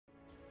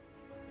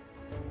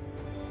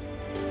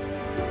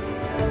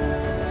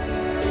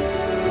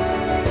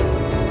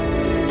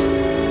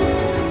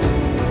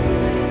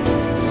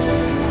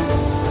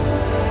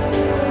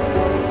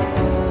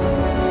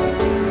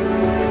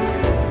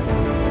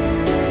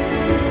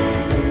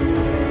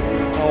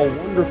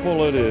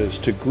wonderful it is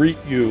to greet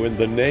you in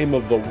the name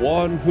of the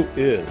one who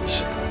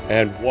is,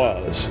 and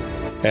was,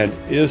 and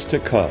is to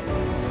come.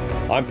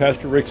 I'm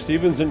Pastor Rick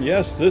Stevens, and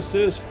yes, this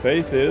is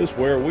Faith Is,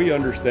 where we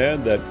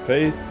understand that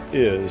faith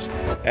is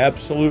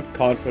absolute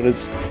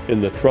confidence in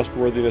the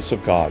trustworthiness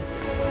of God.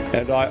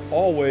 And I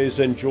always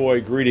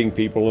enjoy greeting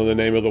people in the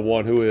name of the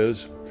one who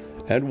is,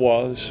 and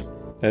was,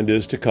 and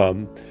is to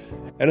come.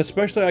 And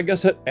especially, I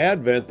guess, at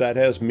Advent, that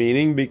has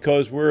meaning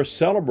because we're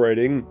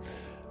celebrating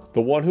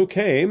the one who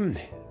came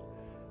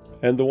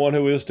and the one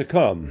who is to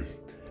come.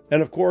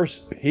 And of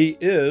course, he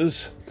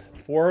is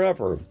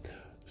forever.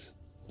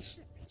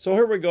 So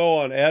here we go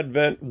on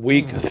Advent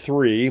week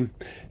 3, and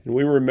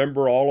we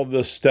remember all of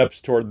the steps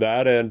toward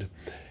that, and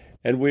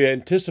we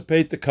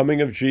anticipate the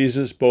coming of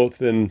Jesus,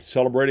 both in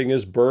celebrating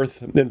his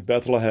birth in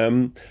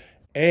Bethlehem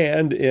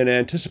and in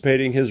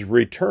anticipating his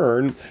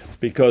return,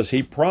 because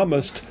he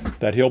promised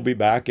that he'll be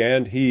back,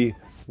 and he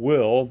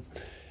will.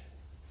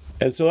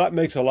 And so that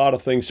makes a lot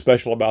of things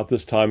special about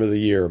this time of the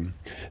year.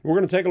 We're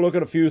going to take a look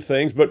at a few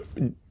things, but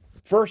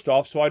first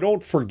off, so I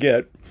don't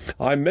forget,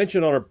 I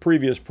mentioned on a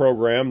previous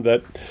program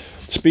that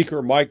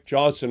Speaker Mike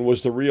Johnson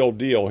was the real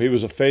deal. He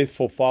was a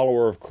faithful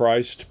follower of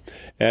Christ,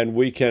 and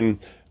we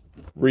can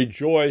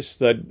rejoice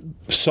that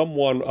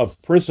someone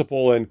of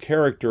principle and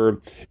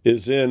character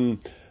is in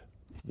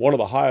one of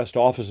the highest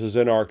offices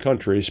in our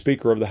country,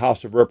 Speaker of the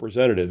House of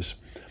Representatives.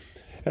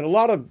 And a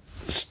lot of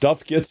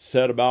stuff gets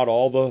said about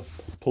all the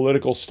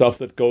political stuff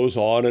that goes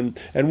on,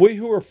 and we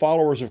who are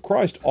followers of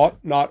Christ ought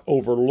not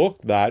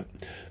overlook that,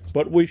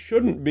 but we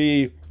shouldn't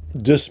be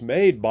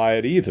dismayed by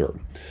it either.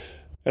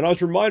 And I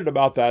was reminded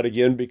about that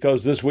again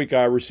because this week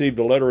I received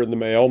a letter in the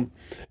mail.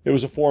 It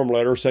was a form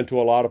letter sent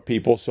to a lot of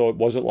people, so it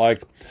wasn't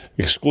like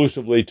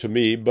exclusively to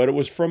me, but it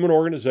was from an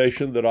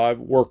organization that I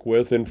work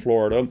with in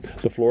Florida,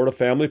 the Florida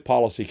Family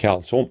Policy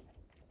Council.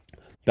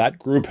 That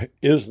group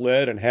is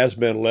led and has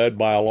been led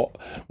by a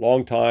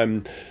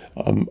long-time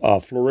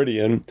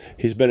Floridian.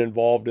 He's been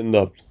involved in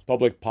the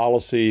public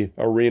policy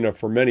arena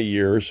for many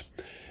years.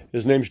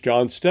 His name's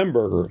John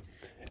Stemberger.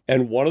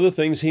 And one of the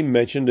things he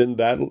mentioned in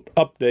that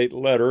update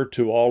letter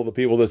to all of the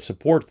people that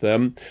support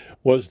them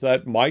was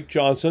that Mike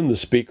Johnson, the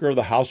Speaker of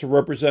the House of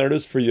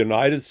Representatives for the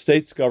United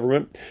States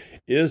government,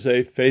 is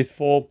a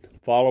faithful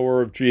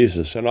follower of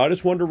Jesus. And I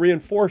just wanted to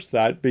reinforce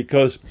that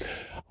because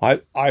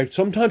I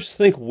sometimes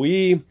think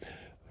we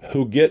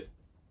who get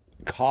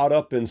caught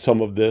up in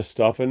some of this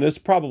stuff, and it's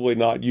probably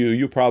not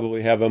you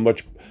probably have a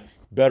much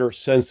better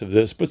sense of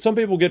this, but some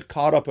people get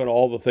caught up in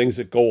all the things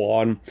that go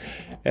on,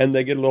 and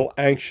they get a little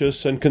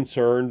anxious and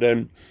concerned,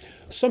 and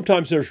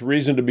sometimes there's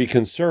reason to be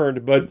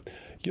concerned, but,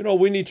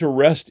 we need to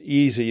rest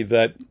easy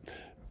that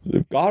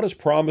God has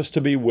promised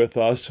to be with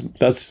us.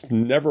 That's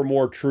never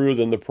more true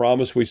than the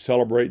promise we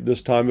celebrate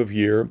this time of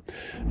year.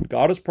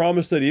 God has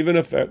promised that even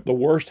if the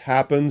worst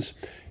happens,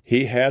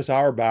 he has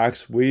our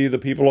backs. We, the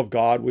people of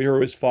God, we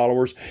are his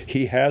followers.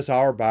 He has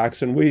our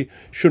backs, and we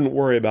shouldn't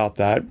worry about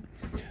that.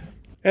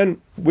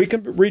 And we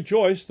can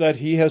rejoice that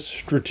he has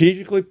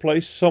strategically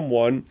placed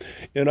someone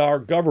in our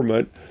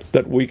government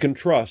that we can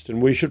trust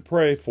and we should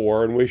pray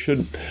for and we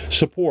should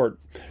support.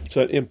 It's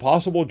an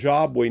impossible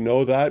job. We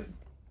know that.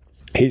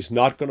 He's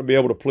not going to be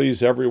able to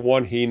please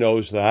everyone. He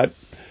knows that.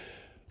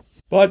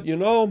 But,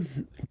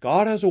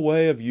 God has a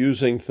way of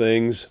using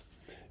things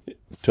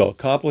to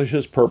accomplish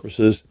his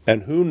purposes.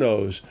 And who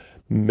knows,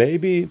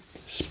 maybe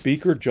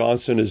Speaker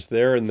Johnson is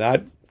there in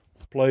that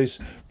place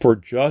for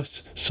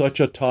just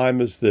such a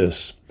time as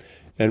this.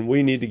 And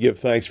we need to give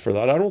thanks for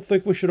that. I don't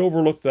think we should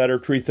overlook that or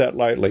treat that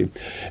lightly.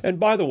 And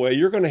by the way,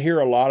 you're going to hear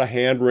a lot of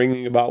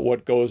hand-wringing about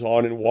what goes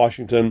on in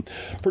Washington.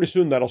 Pretty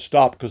soon that'll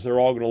stop because they're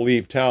all going to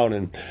leave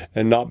town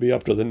and not be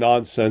up to the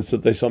nonsense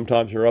that they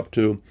sometimes are up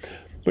to.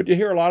 But you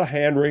hear a lot of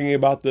hand-wringing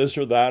about this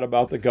or that,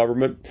 about the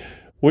government.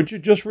 Would you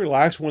just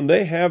relax when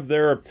they have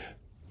their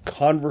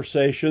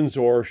conversations,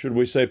 or should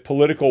we say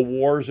political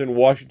wars in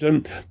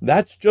Washington?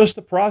 That's just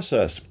the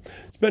process.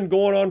 It's been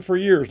going on for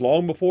years,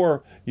 long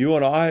before you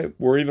and I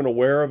were even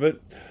aware of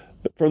it.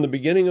 From the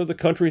beginning of the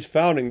country's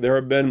founding, there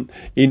have been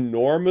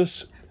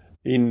enormous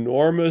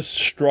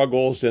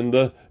struggles in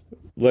the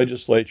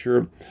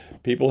legislature.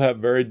 People have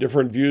very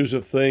different views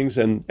of things,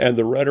 and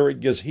the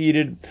rhetoric gets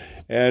heated,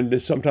 and it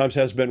sometimes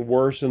has been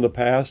worse in the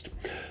past.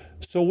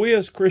 So we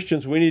as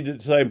Christians, we need to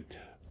say,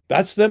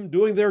 that's them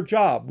doing their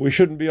job. We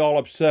shouldn't be all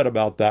upset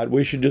about that.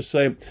 We should just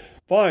say,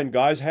 fine,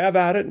 guys, have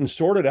at it and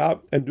sort it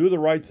out and do the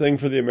right thing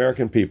for the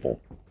American people.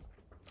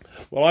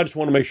 Well, I just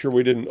want to make sure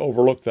we didn't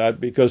overlook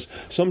that because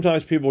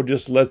sometimes people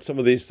just let some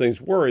of these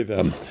things worry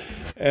them.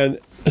 And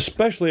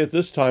especially at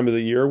this time of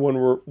the year when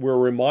we're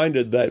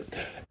reminded that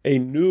a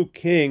new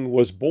king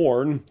was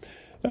born.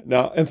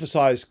 Now,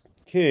 emphasize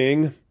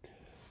king.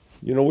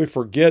 We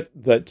forget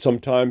that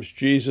sometimes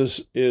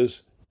Jesus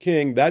is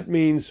king. That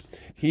means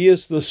he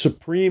is the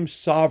supreme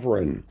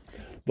sovereign,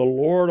 the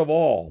Lord of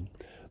all.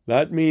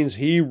 That means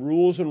he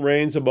rules and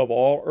reigns above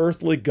all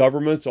earthly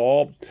governments,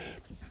 all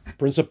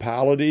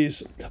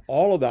principalities,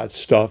 all of that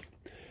stuff.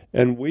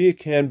 And we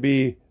can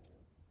be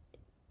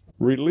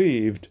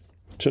relieved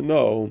to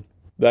know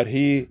that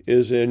he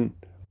is in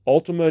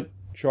ultimate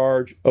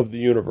charge of the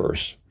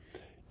universe.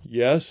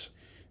 Yes,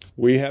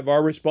 we have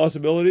our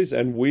responsibilities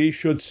and we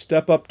should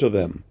step up to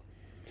them.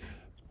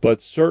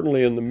 But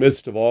certainly in the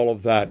midst of all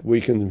of that,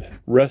 we can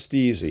rest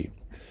easy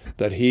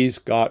that He's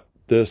got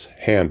this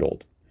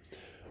handled.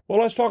 Well,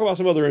 let's talk about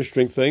some other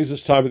interesting things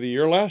this time of the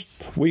year.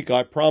 Last week,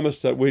 I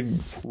promised that we'd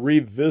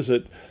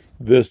revisit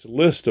this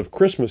list of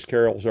Christmas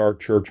carols our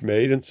church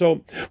made, and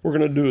so we're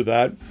going to do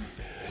that.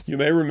 You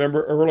may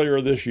remember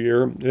earlier this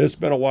year, it's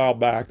been a while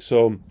back,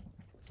 so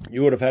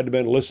you would have had to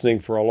been listening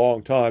for a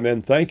long time,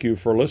 and thank you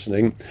for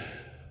listening.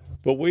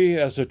 But we,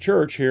 as a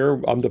church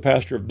here, I'm the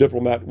pastor of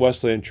Diplomat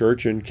Wesleyan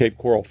Church in Cape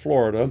Coral,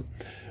 Florida.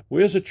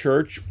 We as a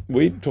church,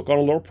 we took on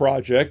a little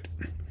project,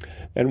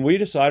 and we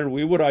decided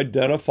we would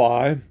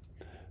identify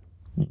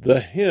the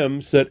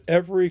hymns that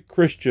every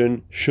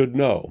Christian should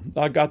know.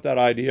 I got that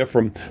idea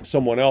from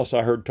someone else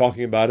I heard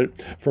talking about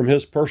it from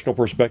his personal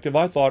perspective.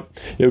 I thought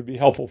it would be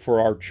helpful for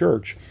our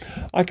church.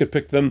 I could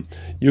pick them,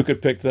 you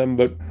could pick them,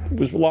 but it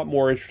was a lot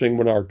more interesting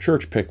when our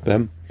church picked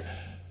them.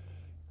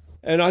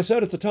 And I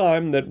said at the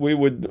time that we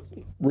would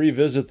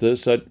revisit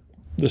this at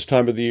this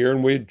time of the year,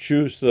 and we'd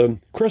choose the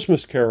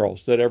Christmas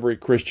carols that every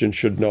Christian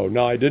should know.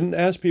 Now, I didn't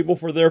ask people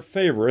for their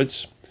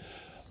favorites.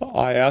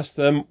 I asked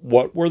them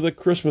what were the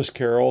Christmas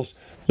carols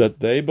that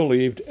they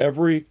believed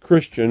every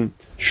Christian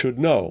should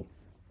know.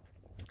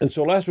 And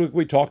so last week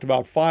we talked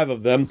about 5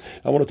 of them.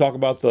 I want to talk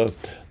about the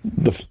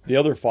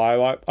other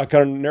 5. I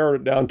kind of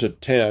narrowed it down to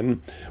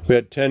 10. We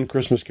had 10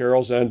 Christmas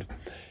carols and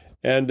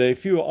a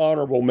few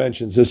honorable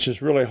mentions. It's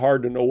just really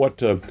hard to know what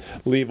to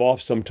leave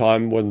off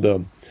sometime when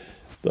the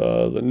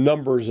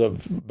numbers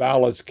of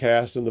ballots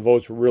cast and the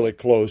votes were really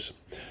close.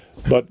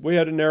 But we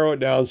had to narrow it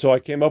down, so I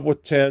came up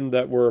with 10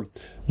 that were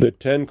the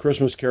 10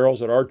 Christmas carols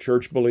that our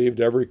church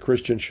believed every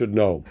Christian should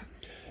know.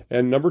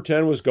 And number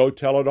 10 was Go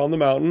Tell It on the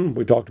Mountain.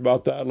 We talked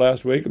about that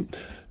last week.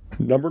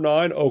 Number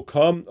 9, O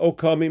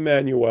Come,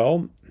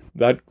 Emmanuel,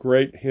 that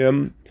great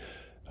hymn.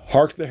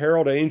 Hark the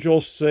Herald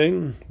Angels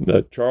Sing,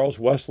 the Charles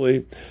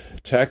Wesley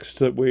text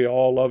that we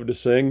all love to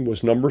sing,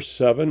 was number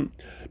 7.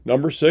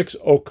 Number 6,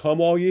 O Come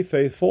All Ye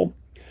Faithful.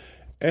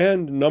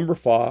 And number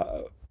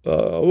 5,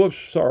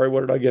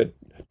 what did I get?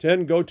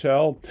 10, Go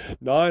Tell.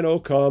 9, O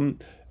Come.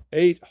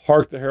 8,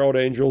 Hark the Herald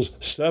Angels.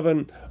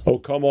 7, O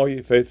Come All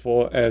Ye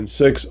Faithful. And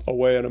 6,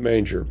 Away in a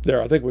Manger. There,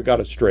 I think we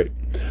got it straight.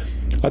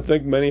 I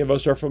think many of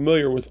us are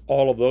familiar with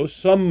all of those.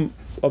 Some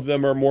of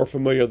them are more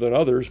familiar than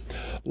others.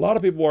 A lot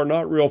of people are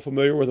not real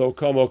familiar with O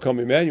Come,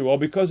 Emmanuel,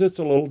 because it's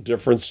a little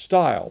different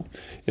style.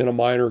 In a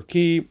minor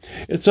key,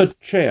 it's a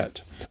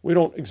chant. We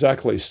don't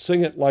exactly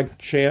sing it like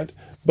chant,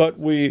 but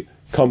we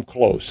come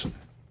close.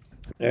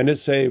 And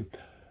it's a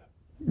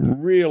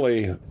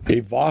really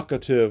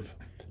evocative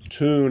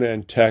tune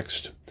and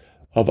text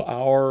of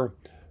our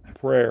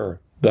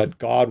prayer that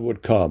God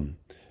would come.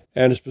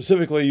 And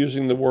specifically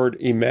using the word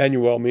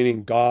Emmanuel,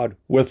 meaning God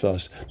with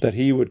us, that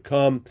He would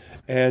come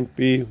and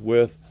be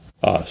with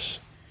us.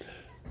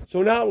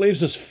 So now it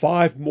leaves us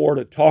 5 more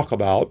to talk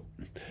about.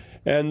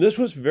 And this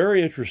was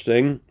very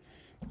interesting.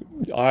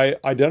 I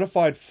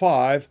identified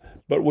 5,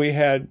 but we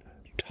had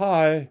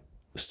tie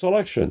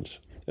selections.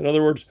 In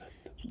other words,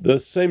 the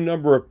same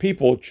number of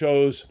people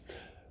chose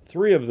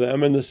 3 of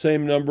them, and the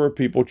same number of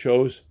people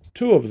chose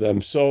 2 of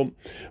them. So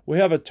we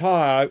have a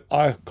tie.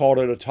 I called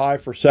it a tie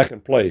for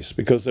second place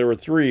because there were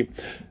 3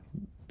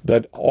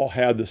 that all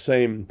had the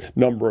same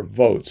number of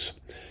votes.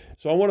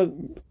 So I want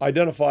to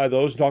identify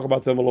those and talk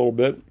about them a little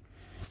bit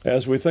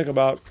as we think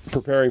about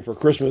preparing for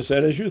Christmas,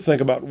 and as you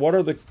think about what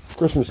are the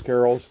Christmas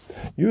carols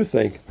you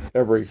think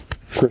every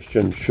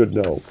Christian should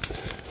know.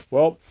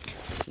 Well,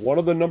 one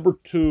of the number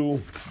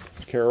 2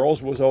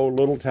 carols was O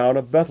Little Town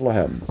of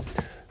Bethlehem.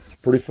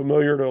 Pretty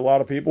familiar to a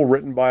lot of people,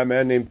 written by a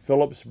man named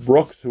Phillips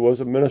Brooks, who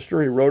was a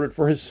minister. He wrote it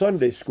for his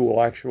Sunday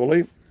school,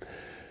 actually.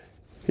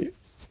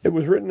 It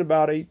was written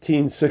about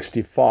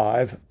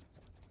 1865,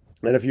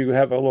 and if you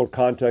have a little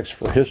context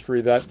for history,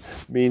 that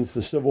means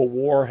the Civil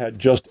War had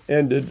just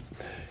ended,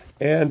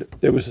 and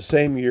it was the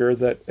same year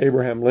that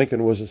Abraham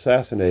Lincoln was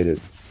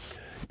assassinated.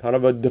 Kind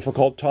of a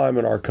difficult time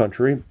in our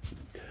country.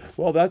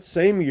 Well, that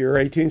same year,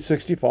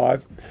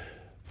 1865,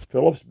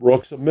 Phillips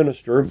Brooks, a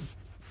minister,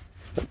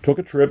 took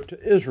a trip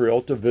to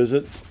Israel to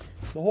visit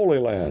the Holy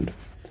Land.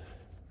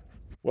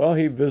 Well,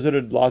 he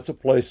visited lots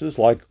of places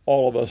like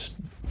all of us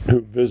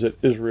who visit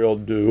Israel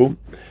do.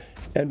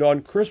 And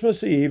on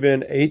Christmas Eve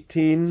in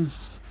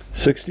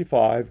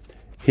 1865,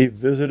 he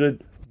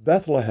visited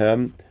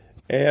Bethlehem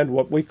and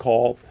what we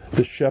call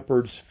the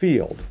Shepherd's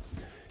Field.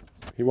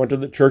 He went to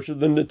the Church of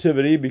the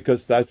Nativity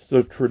because that's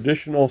the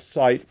traditional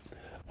site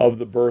of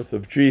the birth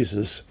of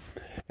Jesus.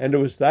 And it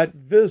was that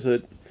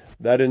visit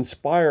that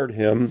inspired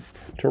him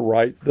to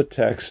write the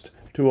text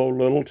to O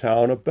Little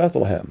Town of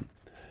Bethlehem.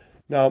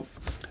 Now,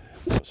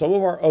 some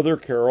of our other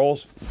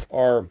carols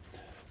are,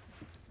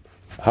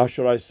 how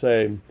should I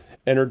say,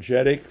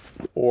 energetic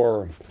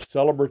or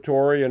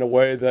celebratory in a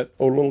way that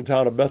O Little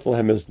Town of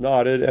Bethlehem is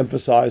not. It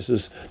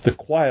emphasizes the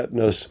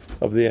quietness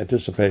of the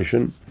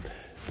anticipation,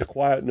 the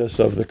quietness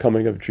of the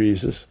coming of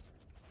Jesus.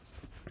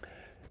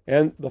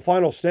 And the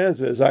final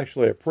stanza is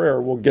actually a prayer.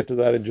 We'll get to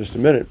that in just a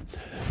minute.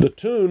 The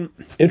tune,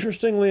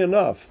 interestingly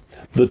enough,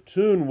 the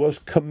tune was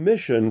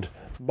commissioned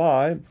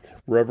by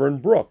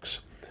Reverend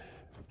Brooks.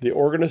 The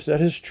organist at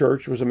his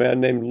church was a man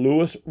named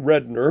Lewis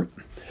Redner.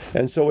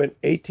 And so in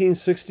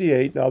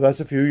 1868, now that's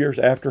a few years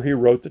after he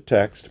wrote the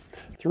text,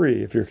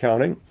 3 if you're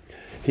counting,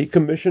 he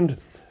commissioned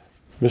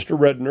Mr.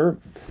 Redner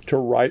to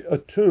write a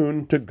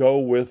tune to go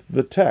with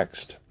the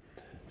text.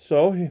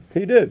 So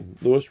he did.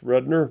 Lewis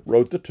Redner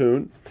wrote the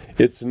tune.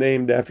 It's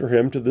named after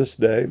him to this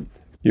day.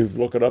 You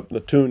look it up, the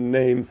tune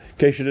name. In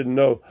case you didn't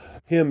know,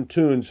 hymn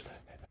tunes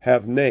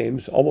have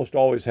names, almost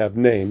always have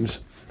names.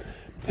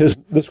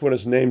 This one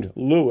is named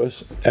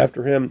Lewis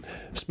after him,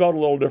 spelled a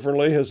little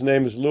differently. His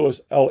name is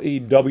Lewis,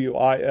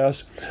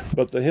 Lewis,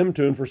 but the hymn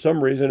tune for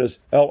some reason is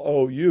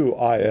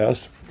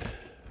Louis.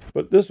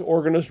 But this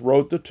organist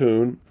wrote the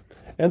tune,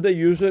 and they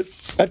used it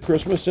at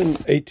Christmas in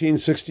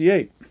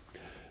 1868.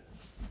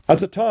 At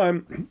the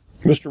time,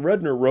 Mr.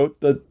 Redner wrote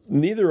that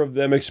neither of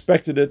them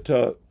expected it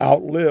to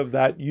outlive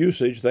that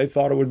usage. They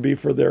thought it would be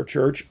for their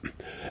church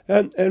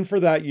and for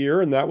that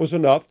year, and that was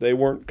enough. They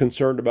weren't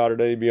concerned about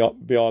it any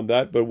beyond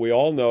that, but we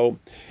all know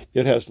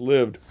it has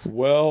lived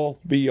well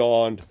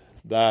beyond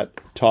that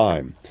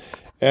time.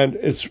 And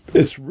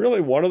it's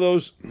really one of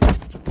those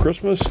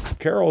Christmas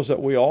carols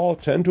that we all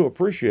tend to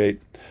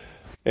appreciate.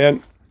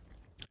 And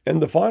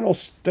the final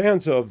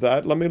stanza of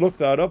that, let me look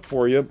that up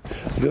for you.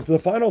 The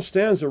final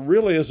stanza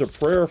really is a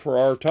prayer for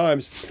our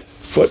times,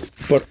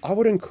 but I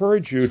would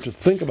encourage you to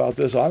think about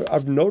this.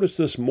 I've noticed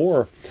this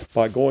more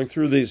by going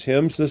through these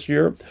hymns this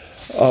year.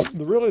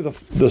 Really,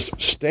 the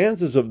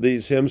stanzas of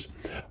these hymns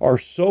are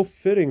so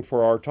fitting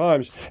for our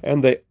times,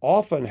 and they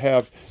often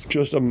have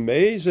just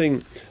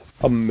amazing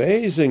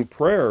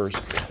prayers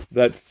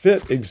that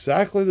fit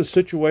exactly the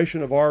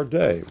situation of our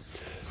day.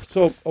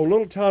 So, O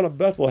little town of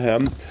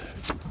Bethlehem,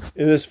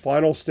 in this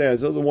final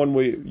stanza, the one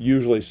we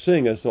usually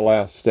sing as the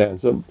last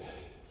stanza,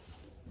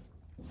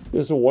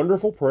 is a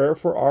wonderful prayer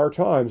for our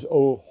times.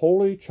 O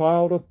holy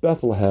child of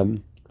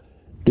Bethlehem,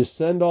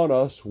 descend on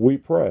us, we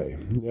pray.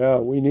 Yeah,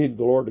 we need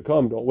the Lord to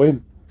come, don't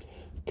we?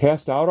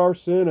 Cast out our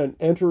sin and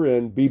enter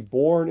in, be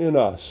born in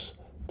us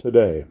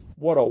today.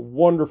 What a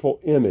wonderful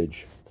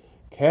image.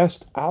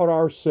 Cast out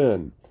our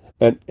sin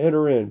and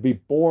enter in, be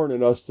born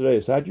in us today.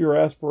 Is that your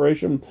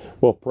aspiration?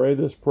 Well, pray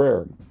this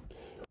prayer.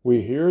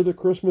 We hear the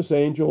Christmas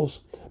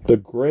angels, the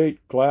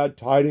great glad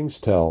tidings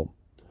tell.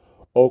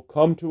 O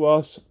come to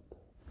us,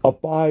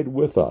 abide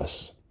with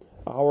us,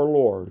 our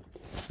Lord,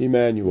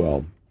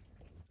 Emmanuel.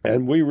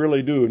 And we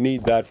really do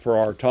need that for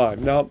our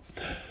time. Now,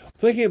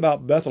 thinking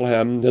about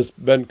Bethlehem has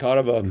been kind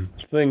of a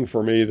thing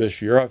for me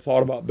this year. I've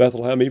thought about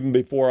Bethlehem even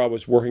before I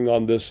was working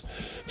on this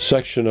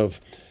section of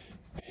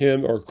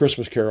hymn or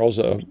Christmas carols.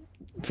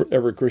 For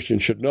every Christian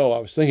should know, I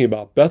was thinking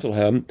about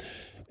Bethlehem.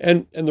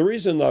 And the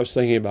reason I was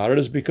thinking about it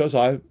is because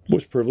I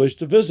was privileged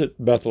to visit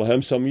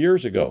Bethlehem some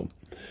years ago.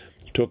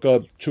 Took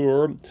a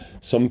tour,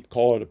 some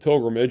call it a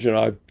pilgrimage, and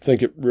I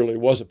think it really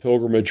was a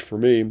pilgrimage for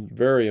me,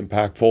 very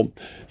impactful.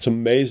 It's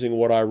amazing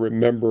what I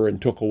remember and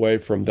took away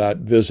from that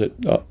visit,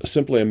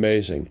 simply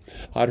amazing.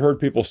 I'd heard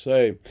people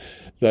say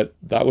that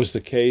was the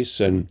case,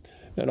 and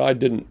I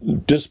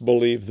didn't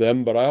disbelieve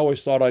them, but I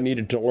always thought I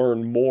needed to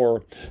learn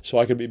more so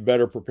I could be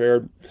better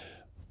prepared.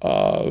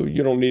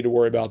 You don't need to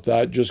worry about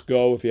that. Just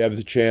go if you have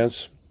the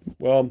chance.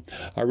 Well,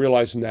 I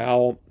realize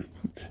now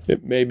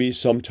it may be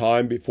some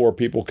time before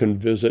people can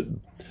visit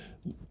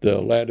the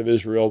land of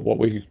Israel, what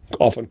we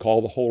often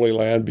call the Holy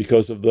Land,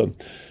 because of the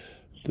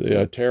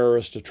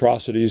terrorist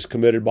atrocities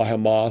committed by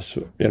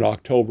Hamas in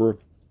October.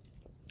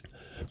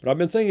 But I've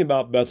been thinking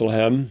about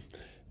Bethlehem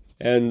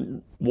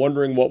and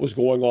wondering what was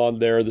going on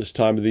there this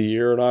time of the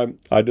year, and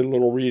I did a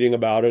little reading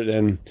about it,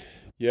 and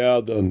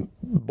yeah, the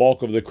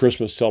bulk of the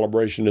Christmas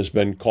celebration has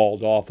been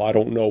called off. I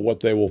don't know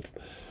what they will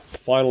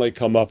finally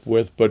come up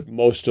with, but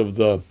most of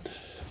the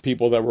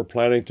people that were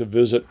planning to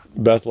visit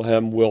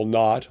Bethlehem will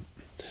not.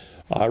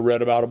 I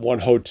read about one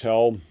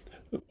hotel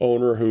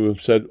owner who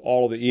said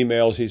all of the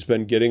emails he's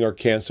been getting are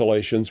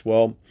cancellations.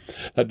 Well,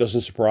 that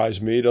doesn't surprise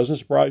me. It doesn't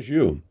surprise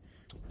you.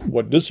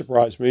 What did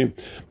surprise me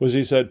was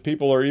he said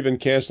people are even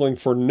canceling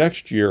for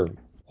next year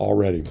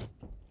already.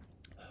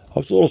 I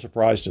was a little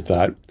surprised at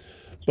that.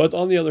 But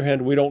on the other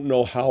hand, we don't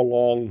know how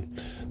long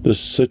this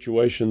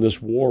situation,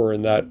 this war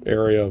in that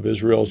area of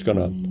Israel is going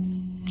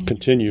to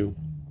continue.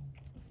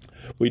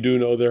 We do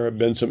know there have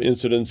been some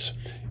incidents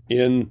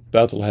in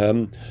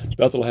Bethlehem.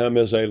 Bethlehem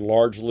is a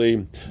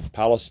largely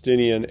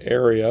Palestinian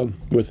area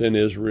within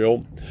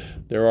Israel.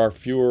 There are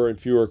fewer and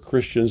fewer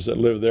Christians that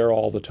live there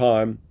all the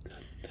time.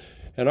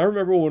 And I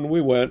remember when we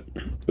went,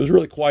 it was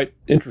really quite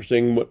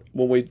interesting.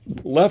 When we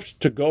left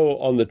to go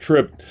on the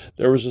trip,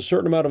 there was a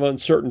certain amount of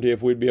uncertainty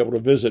if we'd be able to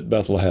visit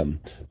Bethlehem.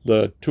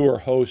 The tour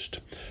host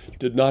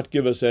did not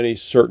give us any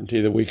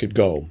certainty that we could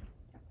go.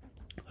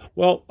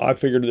 Well, I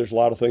figured there's a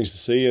lot of things to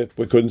see. If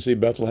we couldn't see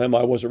Bethlehem,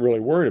 I wasn't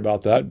really worried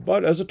about that.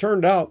 But as it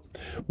turned out,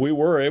 we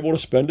were able to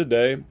spend a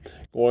day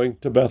going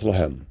to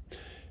Bethlehem.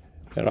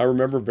 And I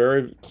remember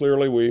very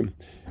clearly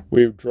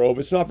we drove.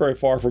 It's not very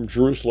far from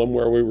Jerusalem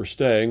where we were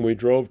staying. We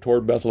drove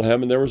toward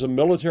Bethlehem, and there was a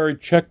military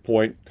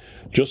checkpoint,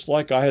 just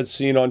like I had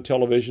seen on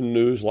television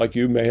news, like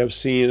you may have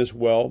seen as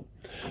well.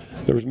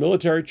 There was a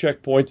military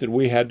checkpoint that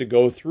we had to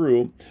go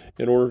through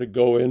in order to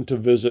go in to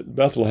visit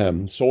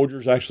Bethlehem.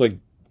 Soldiers, actually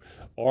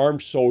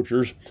armed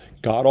soldiers,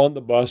 got on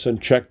the bus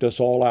and checked us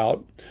all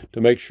out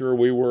to make sure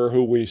we were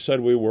who we said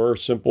we were,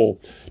 simple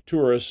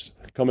tourists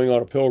coming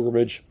on a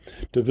pilgrimage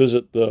to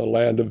visit the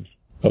land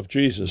of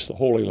Jesus, the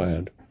Holy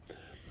Land.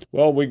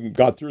 Well, we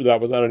got through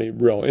that without any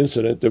real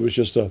incident. There was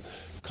just a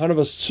kind of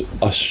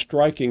a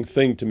striking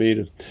thing to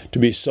me to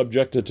be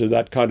subjected to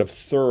that kind of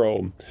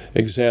thorough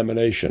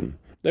examination.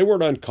 They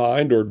weren't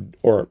unkind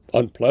or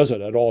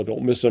unpleasant at all.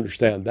 Don't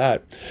misunderstand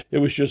that. It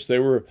was just they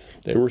were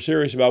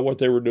serious about what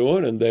they were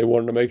doing, and they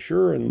wanted to make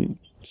sure. And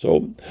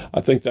so I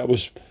think that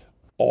was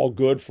all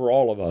good for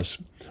all of us.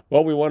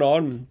 Well, we went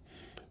on,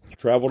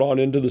 traveled on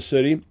into the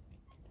city,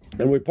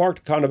 and we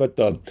parked kind of at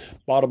the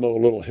bottom of a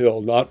little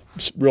hill, not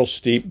real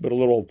steep, but a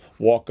little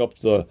walk up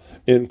the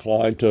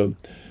incline to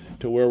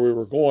where we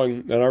were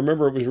going. And I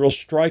remember it was real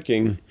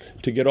striking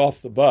to get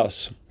off the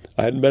bus.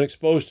 I hadn't been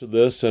exposed to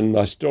this, and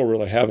I still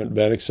really haven't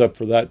been, except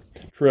for that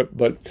trip.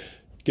 But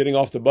getting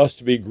off the bus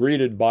to be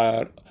greeted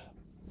by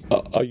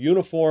a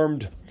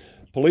uniformed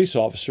police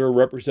officer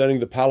representing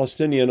the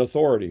Palestinian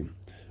Authority.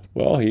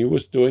 Well, he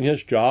was doing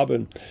his job,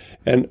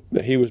 and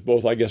he was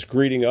both, I guess,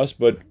 greeting us,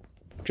 but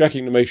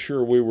checking to make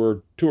sure we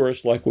were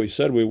tourists like we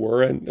said we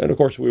were, and of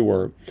course we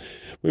were.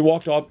 We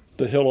walked up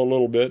the hill a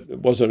little bit. It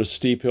wasn't a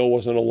steep hill,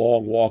 wasn't a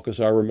long walk as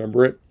I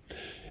remember it.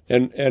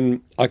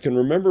 And I can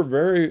remember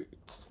very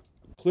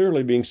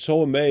clearly being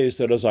so amazed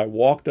that as I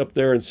walked up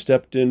there and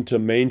stepped into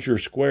Manger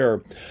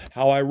Square,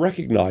 how I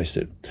recognized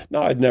it.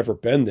 Now, I'd never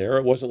been there.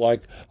 It wasn't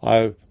like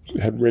I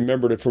had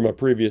remembered it from a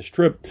previous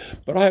trip,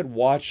 but I had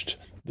watched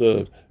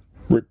the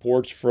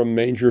reports from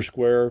Manger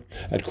Square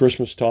at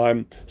Christmas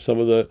time, some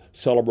of the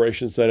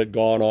celebrations that had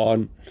gone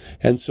on.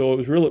 And so it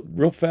was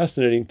real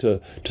fascinating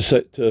to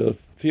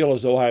feel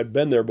as though I had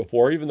been there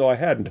before, even though I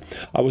hadn't.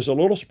 I was a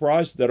little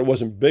surprised that it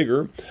wasn't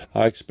bigger.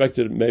 I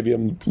expected maybe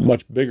a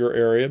much bigger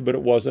area, but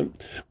it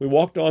wasn't. We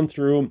walked on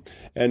through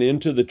and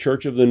into the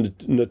Church of the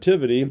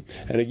Nativity,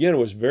 and again, it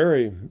was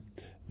very,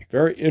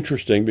 very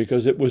interesting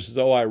because it was as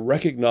though I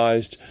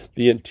recognized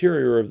the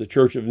interior of the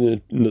Church of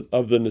the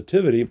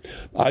Nativity.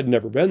 I'd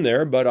never been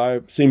there, but I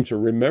seemed to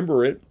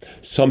remember it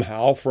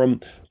somehow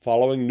from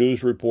following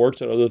news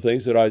reports and other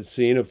things that I'd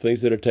seen of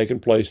things that had taken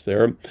place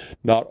there.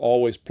 Not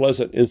always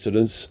pleasant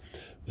incidents,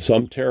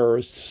 some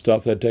terrorist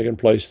stuff had taken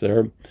place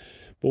there. But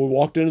we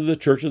walked into the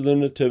Church of the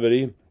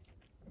Nativity,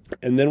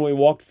 and then we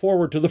walked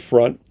forward to the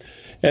front.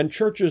 And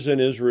churches in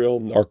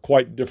Israel are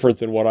quite different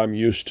than what I'm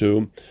used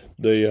to.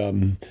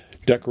 The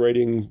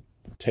decorating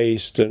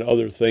taste and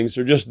other things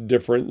are just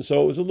different.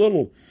 So it was a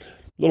little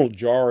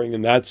jarring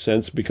in that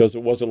sense because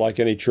it wasn't like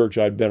any church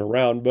I'd been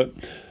around. But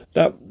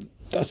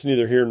that's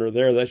neither here nor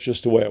there. That's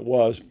just the way it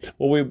was.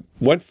 Well, we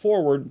went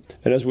forward,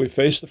 and as we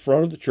faced the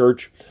front of the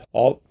church,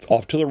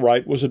 off to the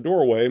right was a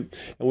doorway, and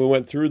we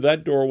went through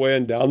that doorway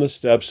and down the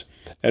steps,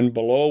 and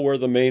below where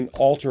the main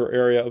altar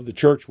area of the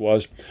church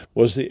was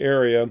the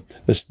area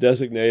that's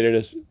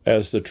designated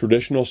as the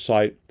traditional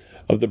site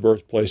of the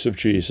birthplace of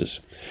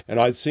Jesus. And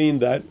I'd seen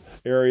that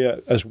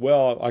area as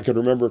well. I could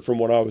remember it from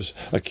when I was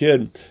a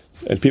kid,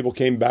 and people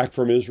came back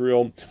from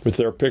Israel with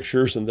their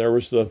pictures, and there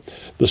was the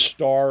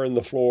star in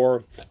the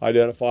floor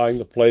identifying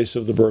the place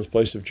of the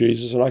birthplace of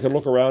Jesus. And I could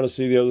look around and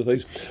see the other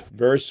things.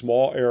 Very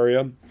small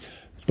area,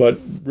 but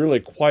really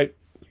quite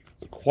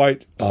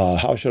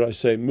how should I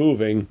say,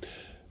 moving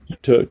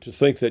to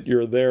think that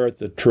you're there at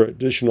the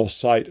traditional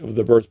site of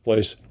the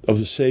birthplace of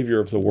the Savior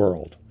of the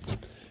world.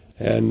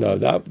 And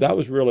that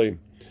was really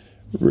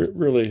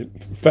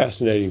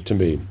fascinating to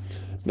me.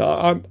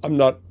 Now, I'm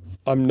not,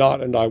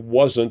 and I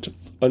wasn't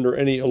under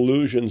any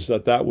illusions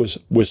that was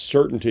with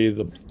certainty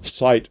the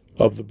site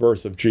of the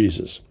birth of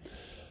Jesus.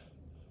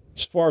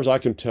 As far as I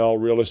can tell,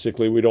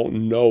 realistically, we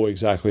don't know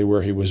exactly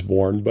where he was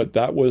born, but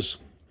that was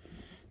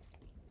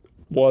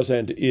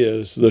and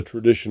is the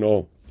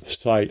traditional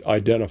site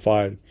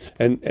identified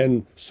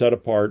and set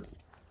apart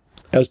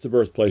as the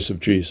birthplace of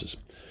Jesus.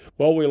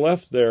 Well, we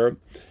left there,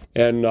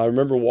 and I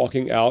remember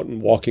walking out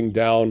and walking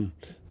down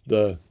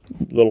the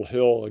little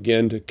hill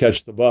again to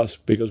catch the bus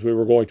because we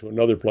were going to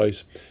another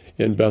place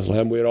in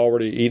Bethlehem. We had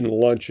already eaten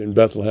lunch in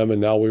Bethlehem, and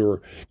now we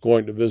were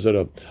going to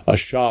visit a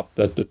shop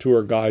that the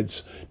tour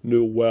guides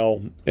knew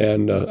well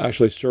and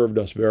actually served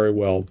us very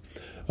well.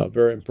 A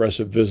very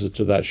impressive visit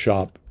to that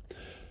shop.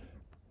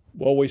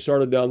 Well, we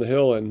started down the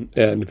hill,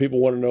 and people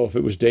want to know if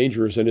it was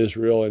dangerous in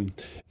Israel,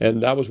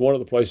 and that was one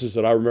of the places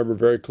that I remember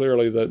very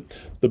clearly that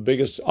the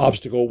biggest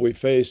obstacle we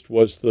faced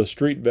was the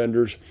street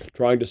vendors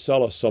trying to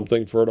sell us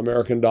something for an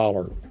American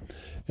dollar.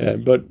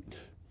 But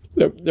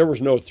there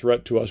was no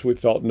threat to us. We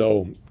felt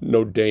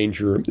no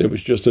danger. It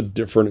was just a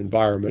different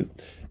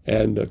environment.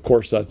 And, of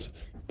course, that's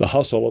the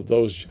hustle of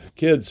those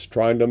kids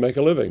trying to make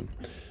a living.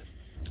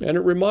 And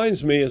it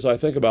reminds me, as I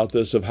think about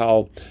this, of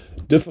how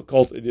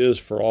difficult it is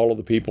for all of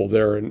the people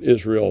there in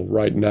Israel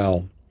right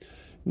now.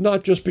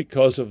 Not just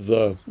because of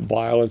the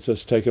violence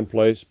that's taken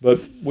place, but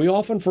we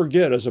often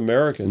forget as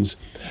Americans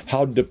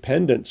how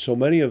dependent so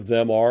many of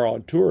them are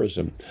on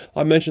tourism.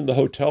 I mentioned the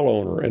hotel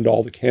owner and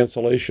all the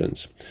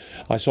cancellations.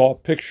 I saw a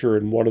picture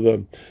in one of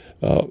the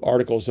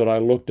articles that I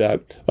looked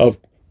at of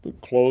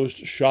closed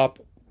shop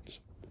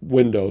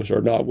windows,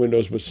 or not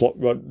windows,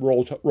 but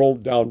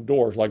rolled down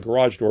doors like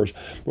garage doors,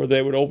 where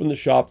they would open the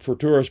shop for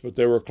tourists, but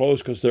they were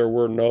closed because there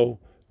were no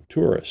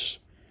tourists.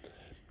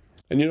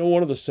 And you know,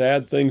 one of the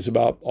sad things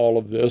about all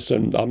of this,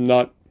 and I'm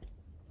not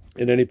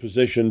in any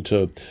position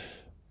to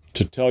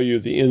tell you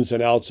the ins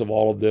and outs of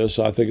all of this.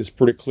 I think it's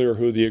pretty clear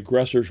who the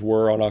aggressors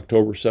were on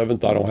October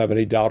 7th. I don't have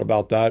any doubt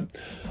about that.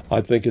 I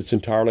think it's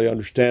entirely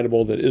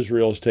understandable that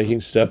Israel is taking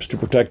steps to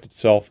protect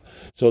itself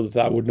so that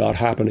that would not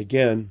happen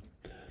again.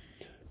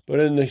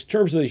 But in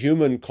terms of the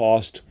human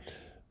cost,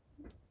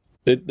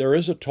 there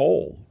is a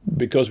toll,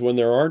 because when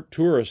there aren't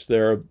tourists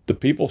there, the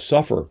people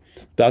suffer.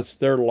 That's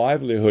their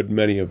livelihood,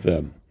 many of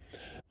them.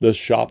 The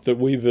shop that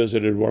we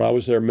visited when I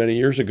was there many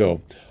years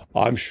ago,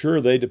 I'm sure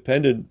they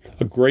depended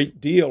a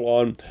great deal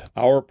on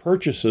our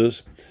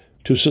purchases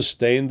to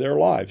sustain their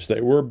lives.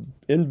 They were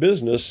in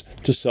business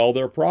to sell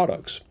their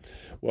products.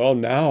 Well,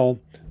 now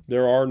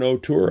there are no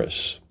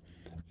tourists.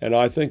 And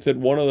I think that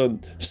one of the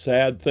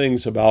sad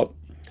things about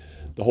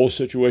the whole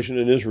situation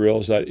in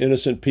Israel is that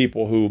innocent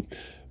people who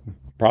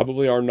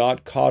probably are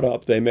not caught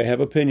up, they may have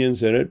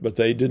opinions in it, but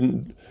they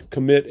didn't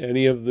commit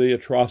any of the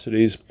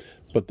atrocities,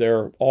 but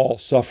they're all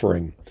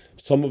suffering.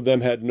 Some of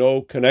them had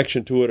no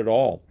connection to it at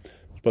all,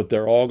 but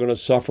they're all going to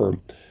suffer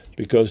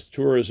because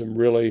tourism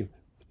really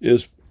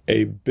is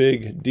a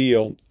big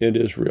deal in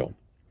Israel.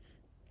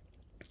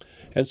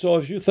 And so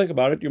as you think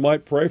about it, you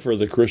might pray for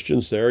the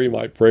Christians there, you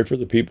might pray for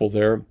the people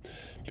there,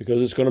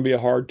 because it's going to be a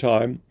hard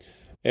time.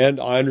 And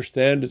I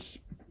understand it's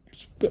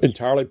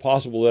entirely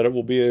possible that it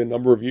will be a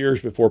number of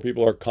years before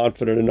people are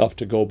confident enough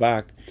to go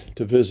back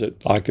to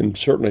visit. I can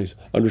certainly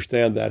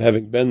understand that,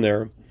 having been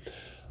there.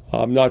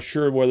 I'm not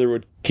sure whether it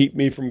would keep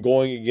me from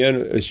going again.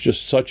 It's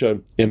just such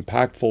an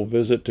impactful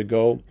visit to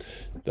go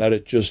that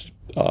it just,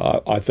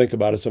 I think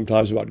about it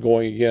sometimes about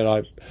going again.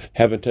 I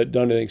haven't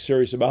done anything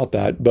serious about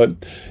that, but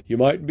you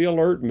might be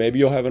alert. Maybe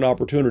you'll have an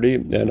opportunity,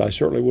 and I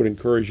certainly would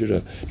encourage you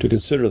to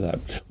consider that.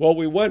 Well,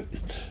 we went,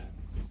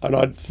 and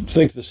I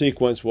think the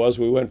sequence was,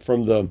 we went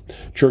from the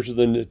Church of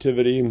the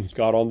Nativity,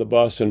 got on the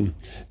bus, and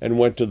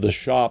went to the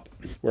shop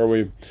where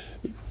we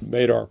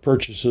made our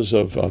purchases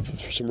of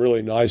some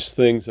really nice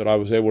things that I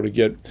was able to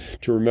get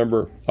to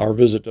remember our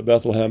visit to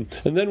Bethlehem.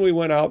 And then we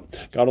went out,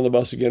 got on the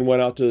bus again,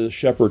 went out to the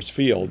shepherd's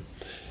field.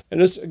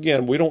 And it's,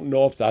 again, we don't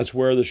know if that's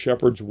where the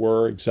shepherds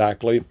were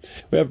exactly.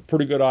 We have a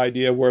pretty good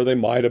idea where they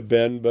might have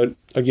been, but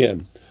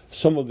again,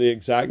 some of the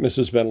exactness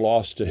has been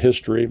lost to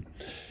history.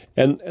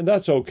 And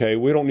that's okay.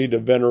 We don't need to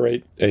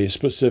venerate a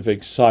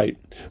specific site.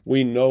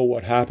 We know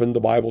what happened.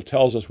 The Bible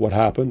tells us what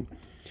happened.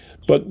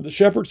 But the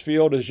shepherd's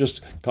field is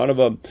just kind of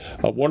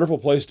a wonderful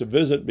place to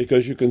visit,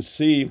 because you can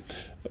see,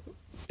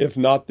 if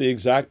not the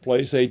exact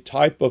place, a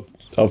type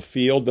of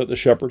field that the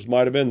shepherds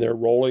might have been. There are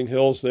rolling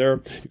hills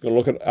there. You can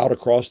look out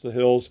across the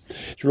hills.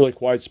 It's really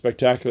quite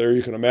spectacular.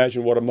 You can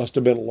imagine what it must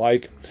have been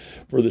like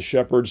for the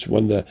shepherds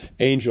when the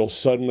angel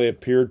suddenly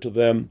appeared to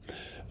them.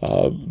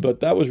 But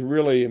that was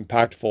really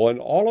impactful. And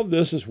all of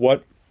this is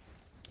what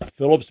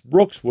Phillips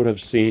Brooks would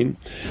have seen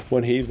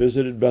when he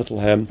visited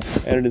Bethlehem,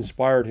 and it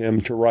inspired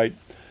him to write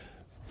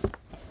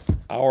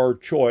our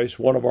choice,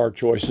 one of our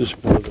choices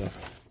for the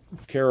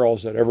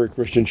carols that every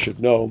Christian should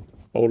know,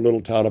 O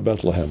Little Town of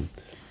Bethlehem.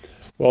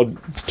 Well,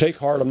 take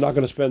heart. I'm not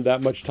going to spend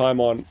that much time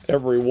on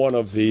every one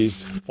of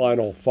these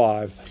final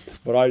 5,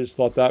 but I just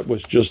thought that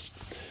was just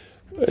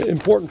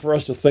important for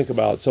us to think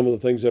about some of the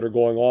things that are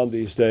going on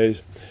these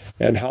days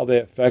and how they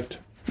affect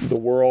the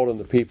world and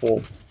the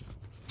people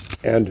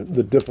and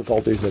the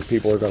difficulties that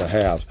people are going to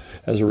have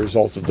as a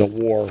result of the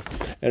war.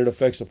 And it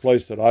affects a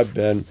place that I've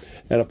been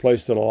and a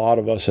place that a lot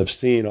of us have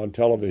seen on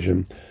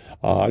television.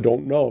 I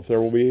don't know if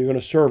there will be even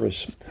a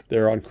service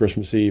there on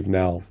Christmas Eve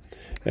now.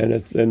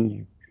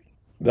 And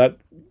that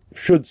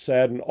should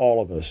sadden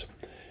all of us.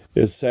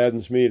 It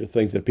saddens me to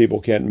think that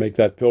people can't make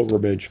that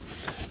pilgrimage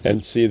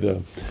and see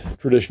the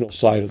traditional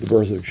site of the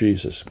birth of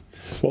Jesus.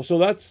 Well, so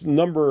that's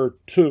number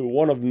 2,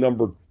 one of the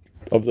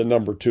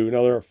number 2.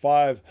 Now, there are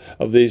 5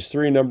 of these,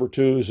 3 number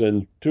 2s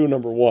and 2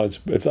 number 1s.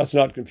 If that's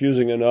not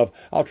confusing enough,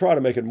 I'll try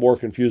to make it more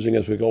confusing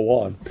as we go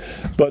on.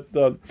 But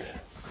the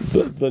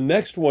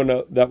next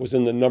one that was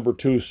in the number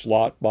 2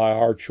 slot by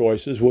our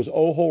choices was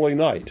O Holy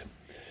Night.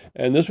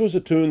 And this was a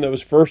tune that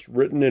was first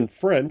written in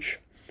French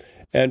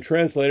and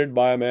translated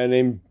by a man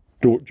named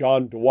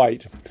John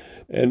Dwight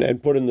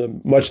and put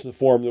in much the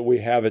form that we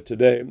have it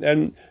today.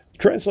 And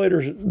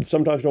translators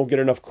sometimes don't get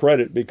enough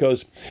credit,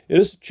 because it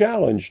is a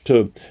challenge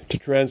to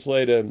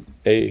translate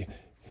a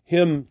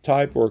hymn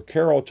type or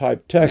carol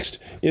type text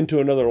into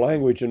another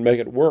language and make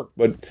it work.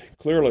 But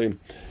clearly,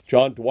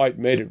 John Dwight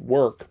made it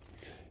work.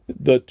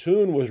 The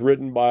tune was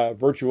written by a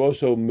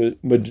virtuoso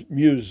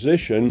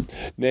musician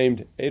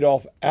named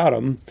Adolf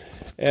Adam,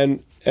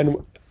 and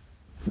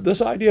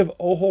this idea of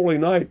 "O Holy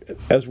Night"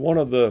 as one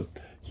of the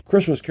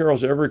Christmas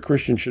carols every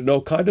Christian should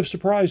know kind of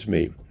surprised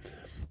me.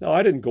 Now,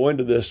 I didn't go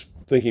into this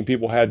thinking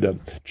people had to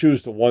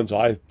choose the ones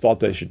I thought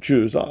they should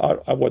choose. I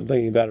wasn't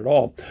thinking that at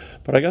all.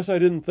 But I guess I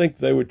didn't think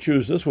they would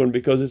choose this one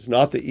because it's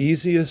not the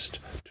easiest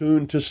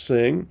tune to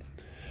sing.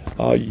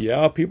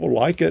 Yeah, people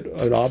like it,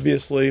 and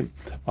obviously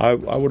I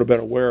would have been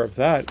aware of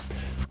that.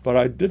 But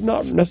I did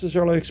not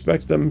necessarily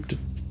expect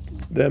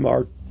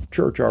our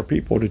church, our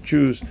people, to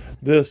choose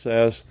this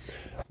as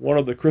one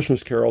of the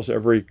Christmas carols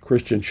every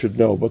Christian should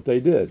know. But they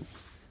did.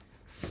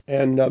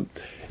 And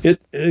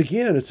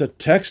it's a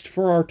text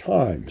for our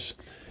times.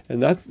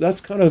 And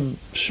that's kind of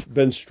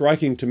been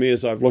striking to me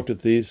as I've looked at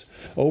these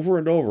over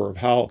and over, of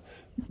how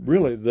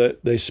really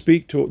that they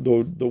speak to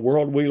the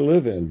world we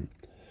live in.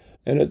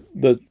 And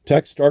the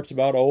text starts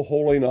about "O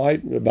Holy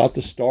Night," about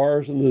the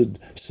stars and the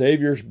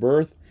Savior's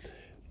birth.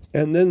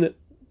 And then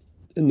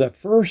in the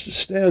first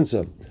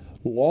stanza,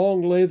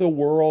 "Long lay the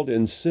world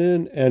in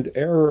sin and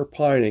error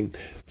pining."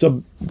 It's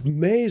an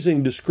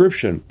amazing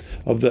description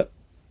of the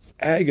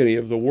agony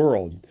of the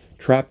world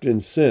trapped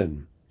in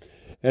sin.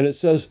 And it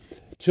says,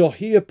 "Till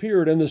he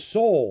appeared and the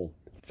soul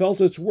felt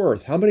its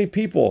worth." How many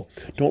people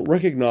don't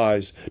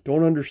recognize,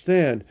 don't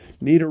understand,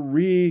 need a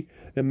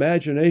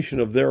reimagination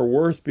of their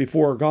worth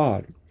before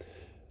God?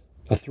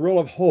 A thrill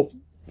of hope.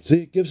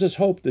 See, it gives us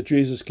hope that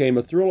Jesus came.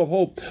 A thrill of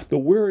hope. "The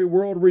weary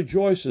world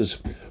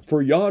rejoices,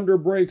 for yonder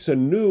breaks a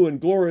new and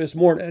glorious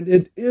morn." And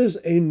it is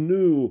a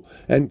new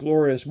and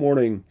glorious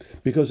morning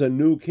because a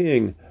new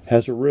king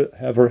has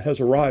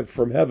arrived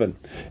from heaven,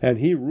 and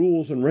he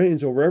rules and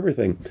reigns over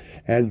everything.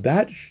 And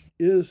that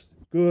is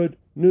good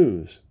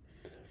news.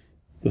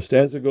 The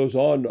stanza goes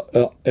on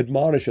to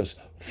admonish us,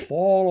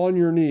 "Fall on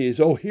your knees,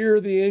 oh, hear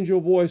the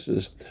angel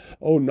voices,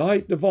 O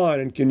night divine."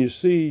 And can you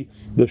see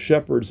the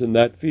shepherds in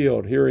that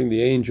field hearing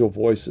the angel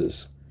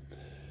voices?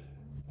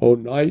 O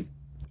night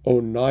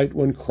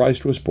when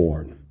Christ was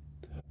born.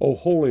 O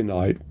holy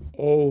night,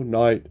 O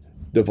night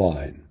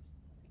divine.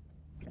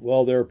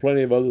 Well, there are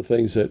plenty of other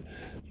things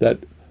that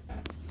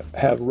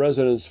have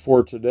resonance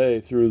for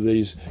today through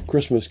these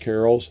Christmas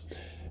carols.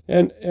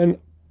 And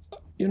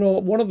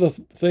one of the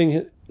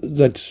things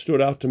that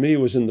stood out to me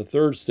was in the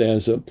third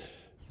stanza,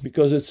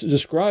 because it's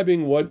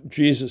describing what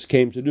Jesus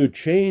came to do.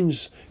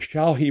 "Chains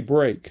shall he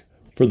break,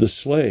 for the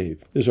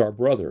slave is our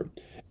brother.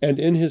 And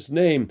in his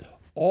name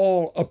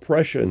all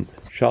oppression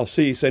shall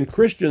cease." And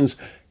Christians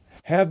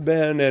have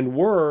been and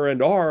were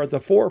and are at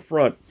the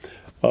forefront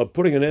of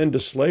putting an end to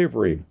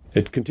slavery.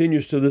 It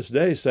continues to this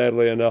day,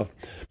 sadly enough.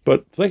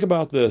 But think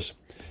about this.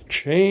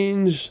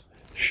 "Chains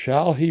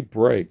shall he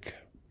break,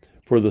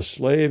 for the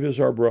slave is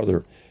our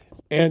brother.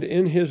 And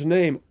in his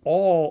name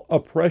all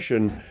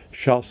oppression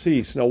shall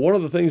cease." Now, one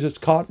of the things that's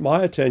caught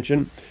my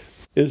attention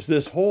is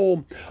this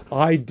whole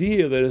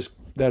idea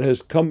that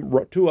has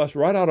come to us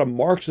right out of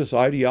Marxist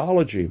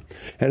ideology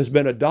and has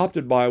been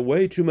adopted by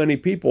way too many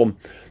people,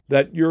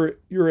 that you're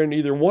in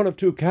either one of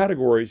two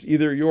categories.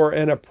 Either you're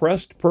an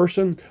oppressed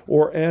person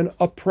or an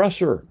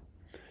oppressor.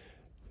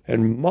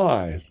 And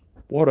my,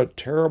 what a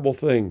terrible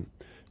thing.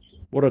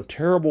 What a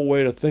terrible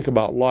way to think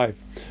about life.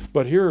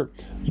 But here,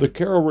 the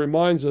carol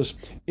reminds us,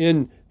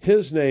 in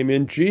his name,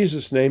 in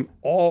Jesus' name,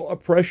 all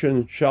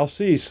oppression shall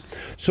cease.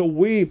 So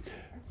we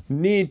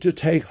need to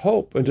take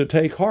hope and to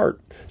take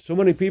heart. So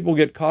many people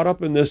get caught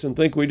up in this and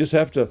think we just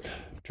have to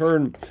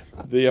turn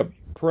the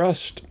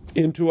oppressed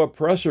into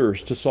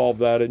oppressors to solve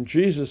that. And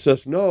Jesus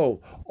says, no,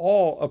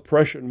 all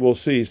oppression will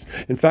cease.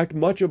 In fact,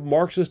 much of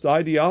Marxist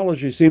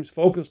ideology seems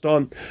focused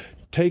on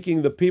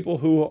taking the people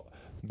who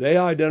they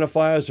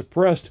identify as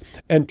oppressed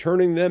and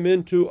turning them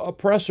into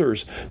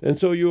oppressors. And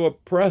so you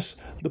oppress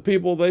the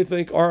people they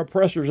think are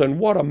oppressors. And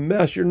what a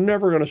mess. You're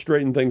never going to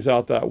straighten things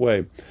out that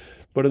way.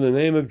 But in the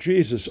name of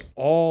Jesus,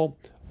 all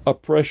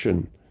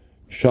oppression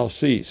shall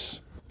cease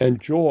and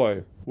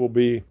joy will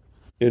be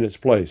in its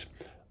place.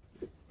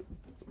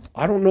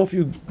 I don't know if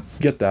you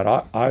get that.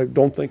 I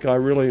don't think I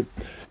really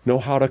know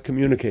how to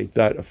communicate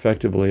that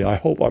effectively. I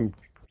hope I'm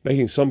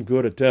making some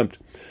good attempt.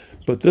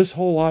 But this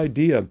whole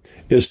idea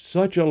is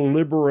such a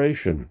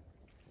liberation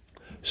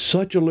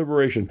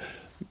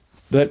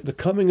that the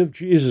coming of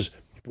Jesus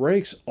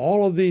breaks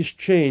all of these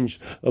chains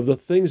of the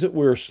things that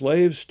we're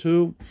slaves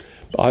to.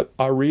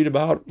 I read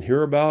about,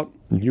 hear about,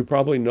 you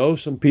probably know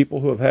some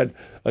people who have had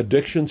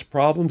addictions,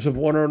 problems of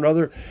one or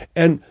another,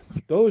 and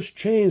those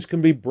chains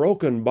can be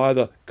broken by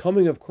the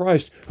coming of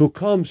Christ, who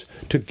comes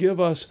to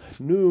give us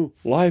new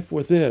life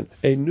within,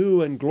 a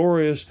new and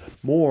glorious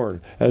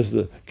morn, as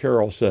the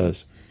carol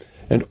says.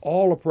 And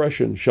all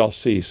oppression shall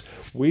cease.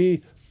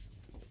 We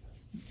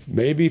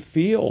maybe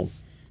feel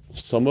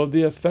some of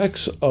the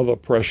effects of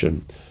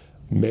oppression.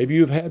 Maybe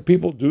you've had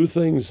people do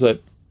things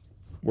that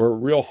were a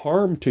real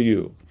harm to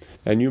you,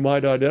 and you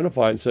might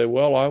identify and say,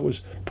 well, I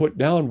was put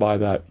down by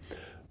that.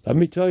 Let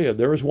me tell you,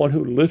 there is one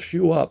who lifts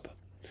you up,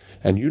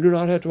 And you do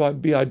not have to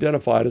be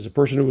identified as a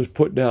person who was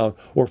put down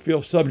or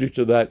feel subject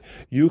to that.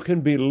 You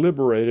can be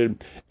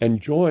liberated and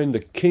join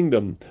the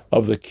kingdom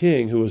of the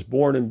King who was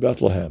born in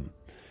Bethlehem.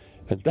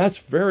 And that's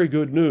very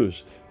good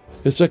news.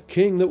 It's a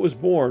king that was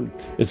born.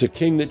 It's a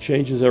king that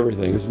changes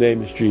everything. His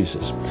name is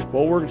Jesus.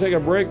 Well, we're going to take a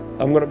break.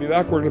 I'm going to be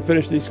back. We're going to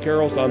finish these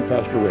carols. I'm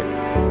Pastor Rick.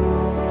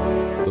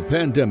 The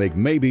pandemic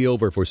may be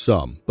over for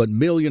some, but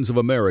millions of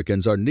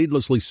Americans are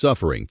needlessly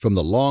suffering from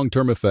the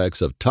long-term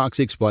effects of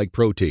toxic spike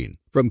protein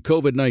from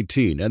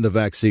COVID-19 and the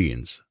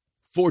vaccines.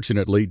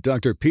 Fortunately,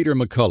 Dr. Peter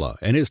McCullough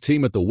and his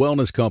team at the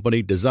Wellness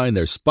Company designed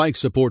their spike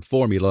support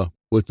formula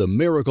with the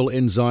miracle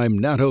enzyme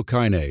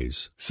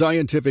nattokinase,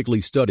 scientifically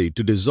studied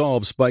to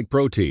dissolve spike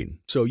protein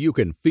so you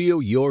can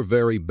feel your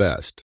very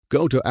best.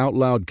 Go to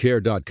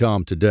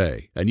OutLoudCare.com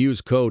today and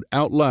use code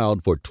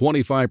OUTLOUD for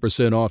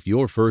 25% off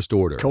your first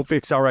order.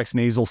 Cofix RX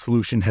Nasal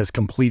Solution has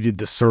completed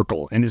the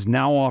circle and is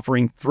now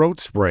offering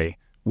throat spray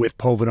with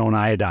povidone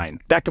iodine.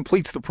 That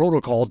completes the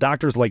protocol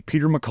doctors like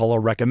Peter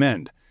McCullough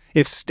recommend.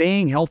 If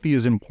staying healthy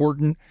is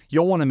important,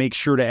 you'll want to make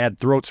sure to add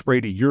throat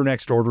spray to your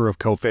next order of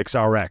Cofix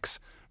RX.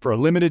 For a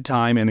limited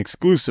time and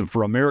exclusive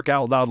for America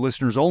Out Loud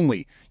listeners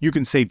only, you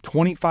can save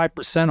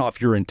 25%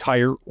 off your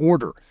entire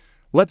order.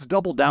 Let's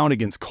double down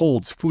against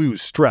colds, flus,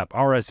 strep,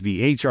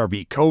 RSV,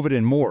 HRV, COVID,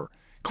 and more.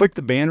 Click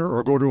the banner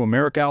or go to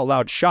America Out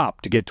Loud shop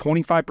to get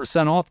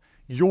 25% off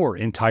your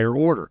entire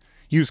order.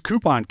 Use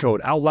coupon code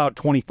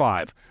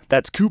OUTLOUD25.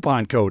 That's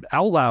coupon code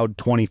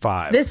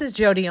OUTLOUD25. This is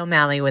Jody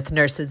O'Malley with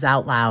Nurses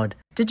Out Loud.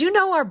 Did you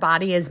know our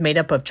body is made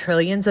up of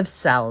trillions of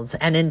cells,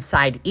 and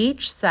inside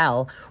each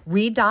cell,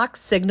 redox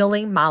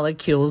signaling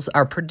molecules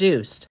are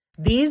produced?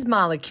 These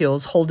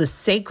molecules hold a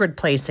sacred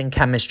place in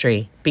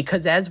chemistry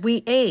because as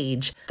we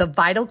age, the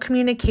vital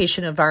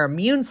communication of our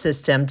immune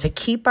system to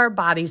keep our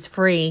bodies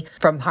free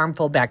from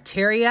harmful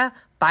bacteria,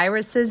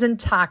 viruses, and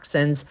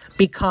toxins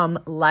become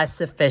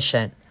less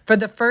efficient. For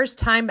the first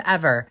time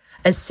ever,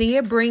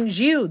 ASEA brings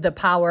you the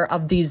power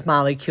of these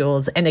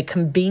molecules in a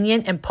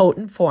convenient and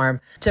potent form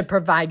to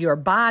provide your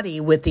body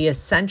with the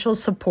essential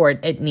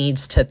support it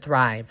needs to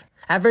thrive.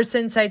 Ever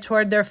since I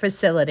toured their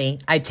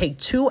facility, I take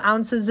 2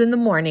 ounces in the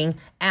morning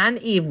and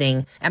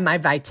evening, and my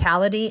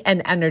vitality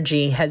and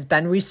energy has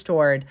been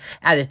restored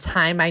at a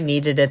time I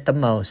needed it the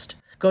most.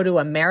 Go to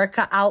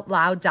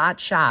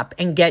AmericaOutloud.shop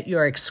and get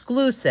your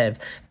exclusive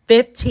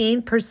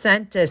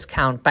 15%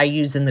 discount by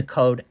using the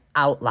code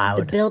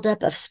OUTLOUD. The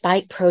buildup of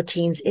spike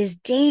proteins is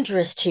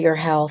dangerous to your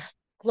health.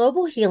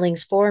 Global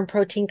Healing's Foreign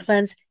Protein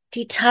Cleanse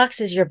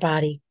detoxes your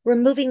body,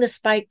 removing the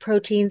spike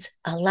proteins,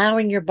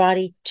 allowing your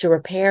body to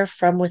repair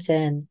from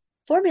within.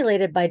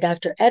 Formulated by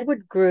Dr.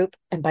 Edward Group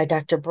and by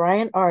Dr.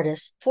 Brian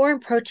Ardis, Foreign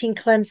Protein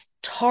Cleanse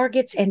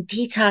targets and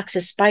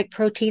detoxes spike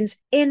proteins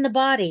in the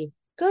body.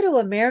 Go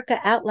to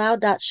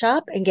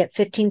AmericaOutloud.shop and get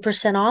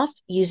 15% off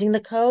using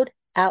the code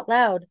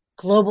OUTLOUD.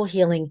 Global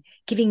Healing,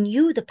 giving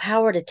you the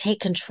power to take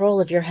control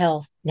of your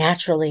health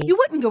naturally. You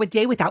wouldn't go a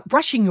day without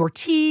brushing your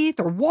teeth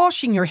or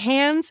washing your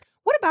hands.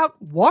 What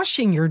about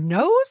washing your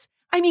nose?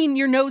 I mean,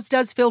 your nose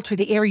does filter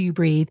the air you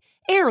breathe,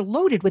 air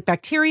loaded with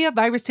bacteria,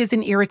 viruses,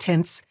 and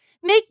irritants.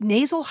 Make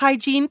nasal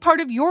hygiene part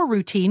of your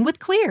routine with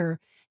Xlear.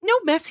 No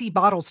messy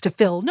bottles to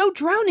fill, no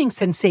drowning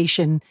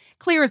sensation.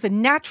 Xlear is a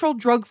natural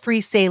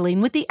drug-free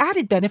saline with the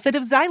added benefit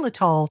of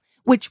xylitol,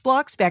 which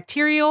blocks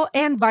bacterial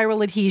and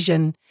viral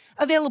adhesion.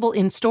 Available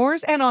in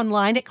stores and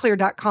online at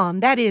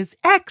Xlear.com. That is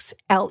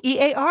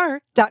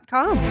XLEAR.com.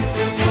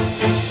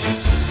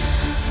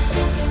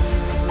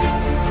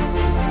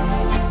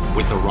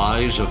 With the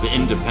rise of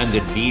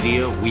independent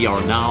media, we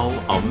are now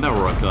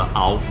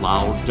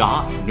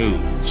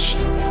AmericaOutloud.news.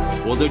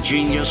 For the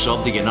genius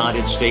of the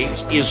United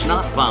States is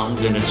not found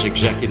in its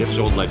executives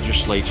or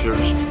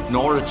legislatures,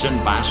 nor its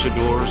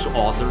ambassadors,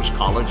 authors,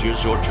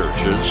 colleges, or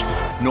churches,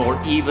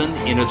 nor even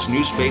in its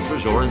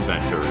newspapers or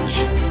inventors.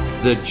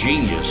 The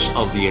genius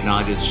of the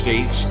United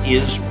States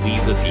is we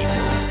the people.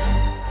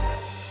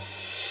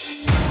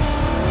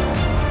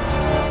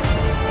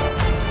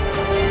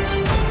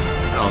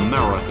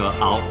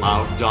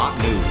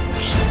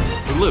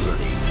 AmericaOutloud.news.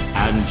 Liberty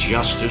and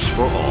justice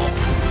for all.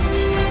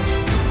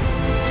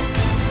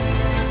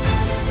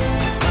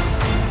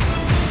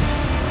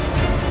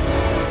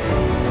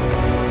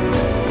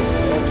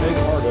 Take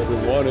heart,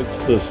 everyone. It's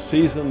the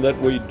season that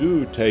we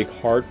do take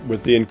heart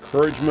with the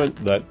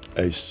encouragement that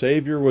a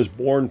Savior was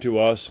born to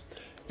us.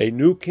 A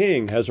new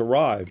King has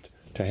arrived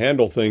to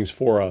handle things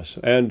for us.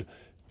 And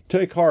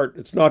take heart,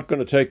 it's not going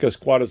to take us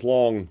quite as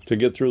long to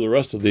get through the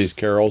rest of these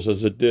carols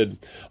as it did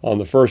on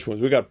the first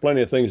ones. We got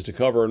plenty of things to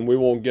cover and we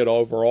won't get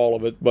over all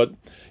of it, but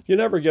you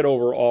never get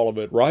over all of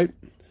it, right?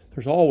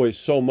 There's always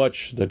so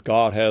much that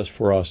God has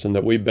for us and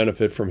that we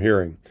benefit from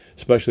hearing,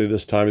 especially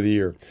this time of the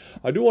year.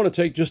 I do want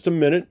to take just a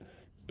minute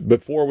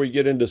before we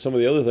get into some of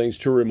the other things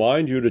to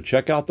remind you to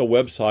check out the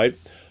website,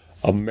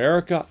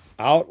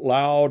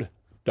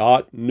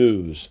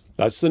 AmericaOutloud.news.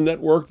 That's the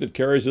network that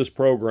carries this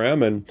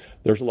program, and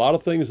there's a lot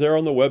of things there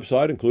on the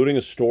website, including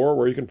a store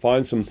where you can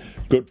find some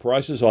good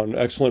prices on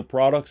excellent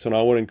products, and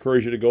I want to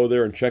encourage you to go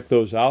there and check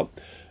those out.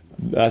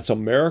 That's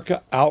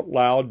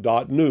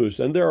AmericaOutloud.news.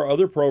 And there are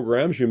other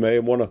programs you may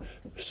want to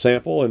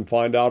sample and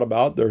find out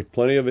about. There's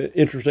plenty of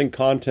interesting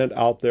content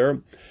out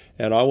there.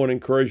 And I want to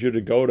encourage you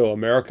to go to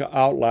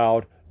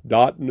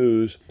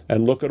AmericaOutloud.news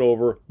and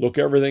look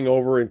everything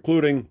over,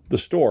 including the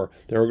store.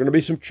 There are going to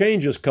be some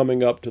changes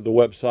coming up to the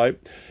website,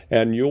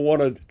 and you'll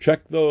want to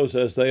check those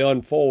as they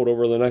unfold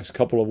over the next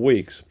couple of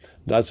weeks.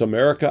 That's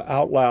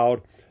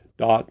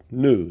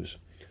AmericaOutloud.news.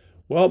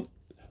 Well,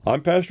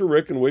 I'm Pastor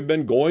Rick, and we've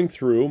been going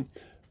through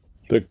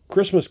the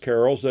Christmas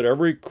carols that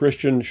every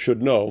Christian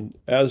should know,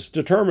 as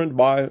determined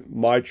by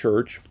my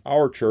church,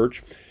 our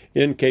church,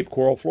 in Cape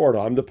Coral,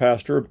 Florida. I'm the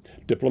pastor,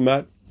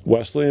 Diplomat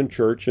Wesleyan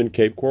Church in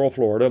Cape Coral,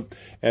 Florida,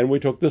 and we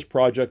took this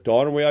project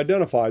on and we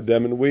identified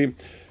them, and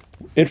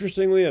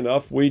interestingly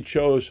enough, we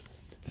chose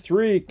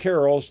 3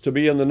 carols to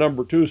be in the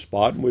number 2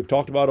 spot, and we've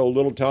talked about O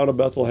Little Town of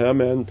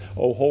Bethlehem and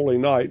O Holy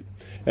Night,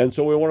 and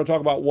so we want to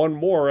talk about one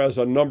more as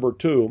a number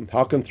 2.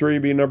 How can 3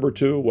 be number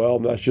 2? Well,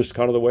 that's just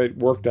kind of the way it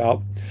worked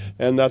out,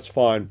 and that's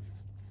fine.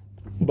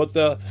 But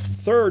the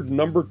third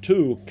number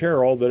 2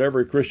 carol that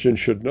every Christian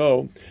should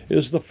know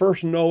is the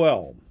First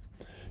Noel.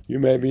 You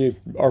maybe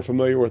are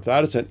familiar with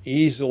that. It's an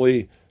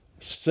easily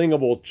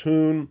singable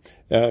tune.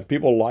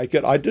 People like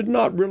it. I did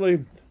not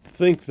really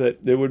think that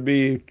it would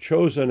be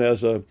chosen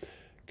as a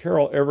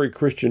carol every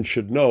Christian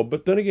should know.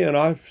 But then again,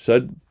 I've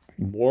said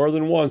more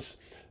than once,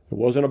 it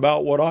wasn't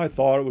about what I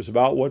thought. It was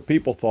about what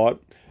people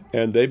thought.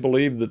 And they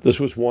believed that this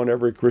was one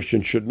every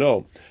Christian should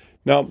know.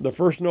 Now, the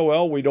First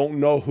Noel, we don't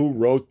know who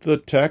wrote the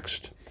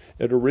text.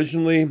 It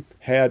originally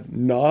had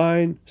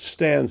 9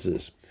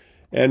 stanzas.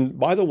 And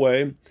by the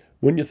way,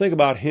 when you think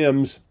about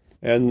hymns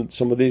and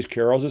some of these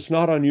carols, it's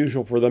not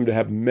unusual for them to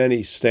have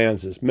many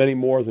stanzas, many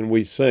more than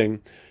we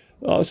sing.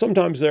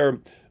 Sometimes they're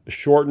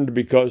shortened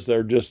because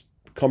they're just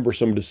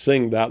cumbersome to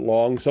sing that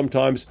long.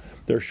 Sometimes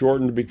they're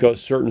shortened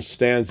because certain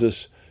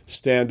stanzas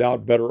stand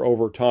out better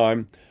over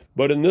time.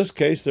 But in this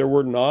case, there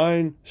were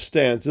 9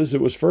 stanzas.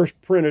 It was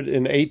first printed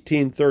in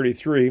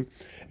 1833,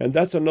 and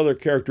that's another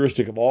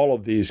characteristic of all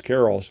of these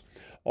carols.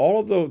 All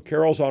of the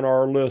carols on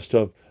our list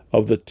of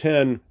the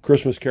 10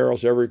 Christmas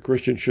carols every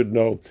Christian should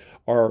know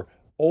are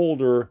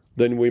older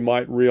than we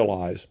might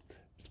realize.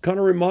 It kind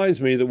of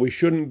reminds me that we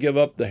shouldn't give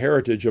up the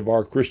heritage of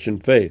our Christian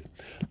faith.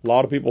 A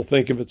lot of people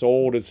think if it's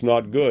old, it's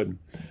not good.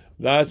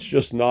 That's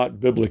just not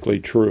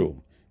biblically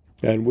true.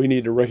 And we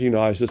need to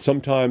recognize that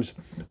sometimes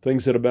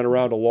things that have been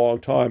around a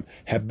long time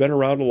have been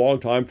around a long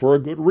time for a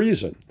good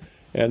reason.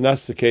 And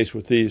that's the case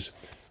with these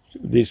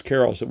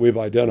carols that we've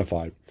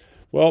identified.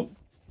 Well,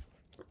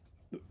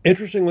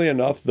 interestingly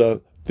enough,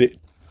 the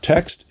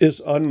text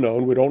is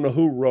unknown. We don't know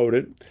who wrote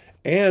it.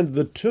 And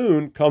the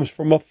tune comes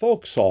from a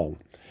folk song.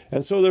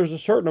 And so there's a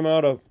certain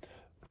amount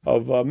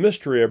of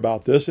mystery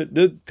about this. It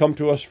did come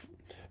to us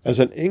as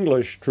an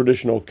English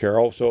traditional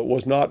carol, so it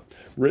was not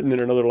written in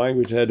another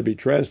language. It had to be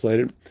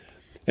translated.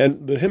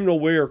 And the hymnal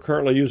we are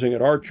currently using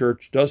at our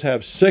church does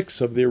have 6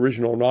 of the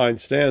original 9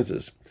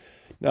 stanzas.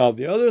 Now,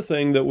 the other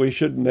thing that we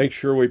should make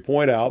sure we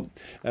point out,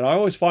 and I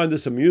always find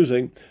this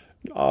amusing,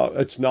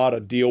 it's not a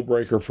deal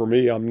breaker for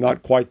me. I'm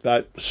not quite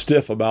that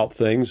stiff about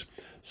things.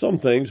 Some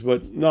things,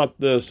 but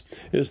not this,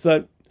 is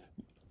that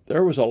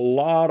there was a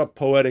lot of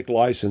poetic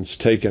license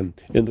taken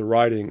in the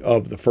writing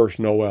of the First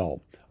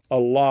Noel. A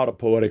lot of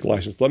poetic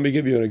license. Let me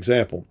give you an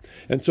example.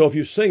 And so if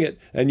you sing it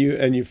and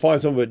you find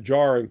some of it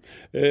jarring,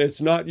 it's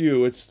not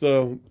you, it's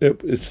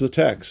the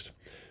text.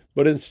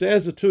 But in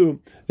stanza 2,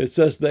 it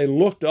says, they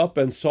looked up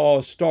and saw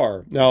a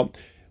star. Now,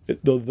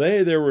 the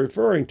they're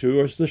referring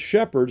to is the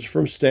shepherds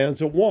from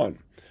stanza 1.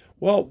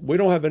 Well, we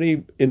don't have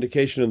any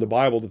indication in the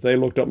Bible that they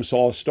looked up and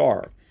saw a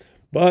star.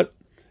 But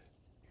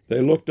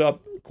they looked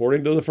up,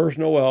 according to the First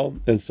Noel,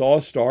 and saw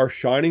a star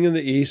shining in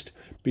the east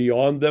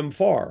beyond them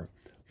far.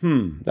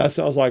 That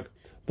sounds like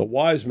the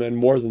wise men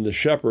more than the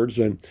shepherds,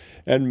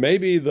 and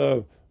maybe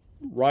the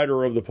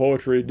writer of the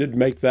poetry did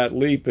make that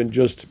leap and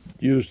just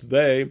used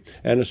they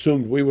and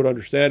assumed we would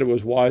understand it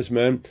was wise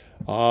men.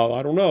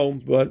 I don't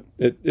know, but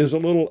it is a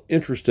little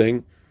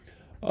interesting.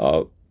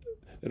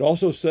 It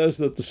also says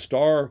that the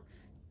star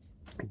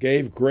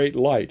gave great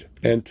light,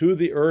 and to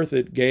the earth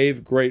it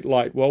gave great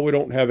light. Well, we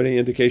don't have any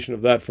indication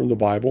of that from the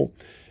Bible,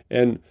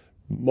 and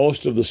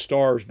most of the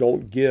stars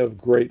don't give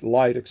great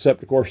light,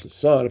 except, of course, the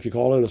sun, if you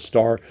call it a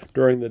star,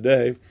 during the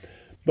day.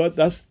 But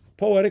that's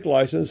poetic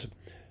license.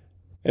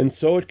 And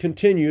so it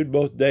continued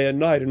both day and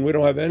night. And we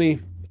don't have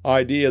any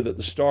idea that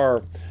the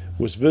star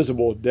was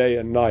visible day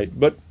and night.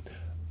 But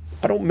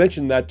I don't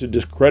mention that to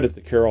discredit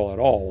the carol at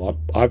all.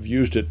 I've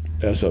used it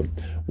as a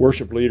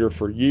worship leader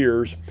for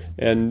years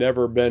and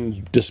never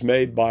been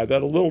dismayed by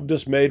that. A little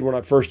dismayed when I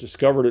first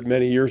discovered it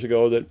many years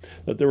ago that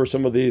there were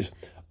some of these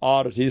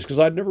oddities, because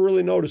I'd never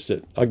really noticed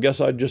it. I guess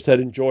I just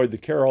had enjoyed the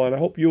carol, and I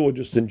hope you will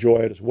just enjoy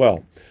it as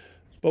well.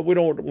 But we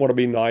don't want to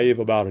be naive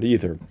about it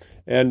either.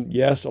 And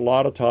yes, a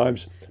lot of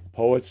times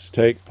poets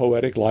take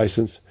poetic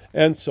license,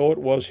 and so it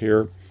was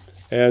here,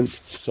 and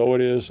so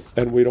it is,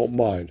 and we don't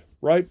mind,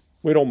 right?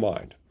 We don't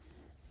mind.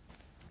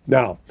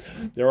 Now,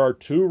 there are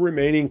 2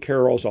 remaining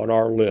carols on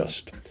our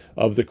list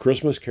of the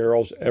Christmas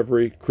carols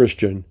every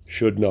Christian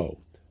should know.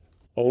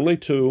 Only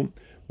 2.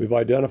 We've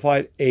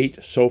identified 8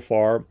 so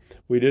far.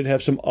 We did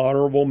have some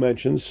honorable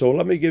mentions, so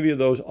let me give you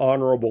those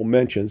honorable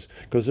mentions,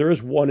 because there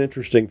is one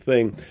interesting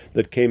thing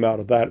that came out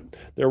of that.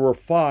 There were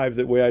 5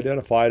 that we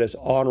identified as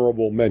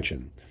honorable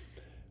mention.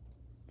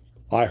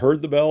 I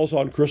Heard the Bells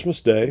on Christmas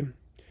Day,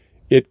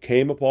 It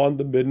Came Upon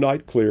the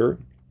Midnight Clear,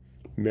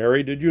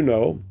 Mary Did You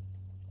Know,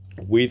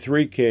 We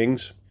Three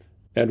Kings,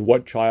 and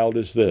What Child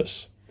Is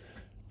This?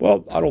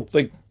 Well, I don't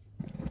think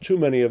too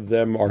many of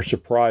them are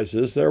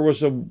surprises. There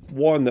was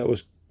one that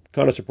was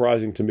kind of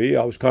surprising to me.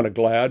 I was kind of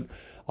glad.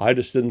 I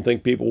just didn't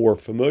think people were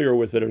familiar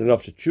with it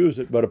enough to choose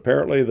it, but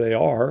apparently they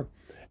are,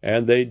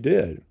 and they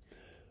did.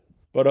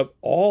 But of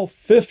all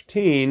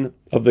 15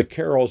 of the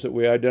carols that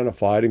we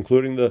identified,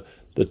 including the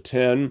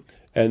 10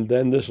 and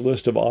then this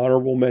list of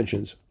honorable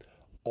mentions,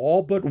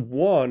 all but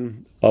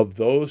one of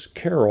those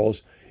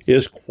carols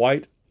is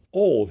quite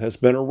old, has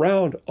been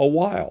around a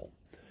while,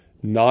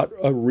 not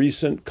a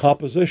recent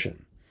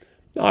composition.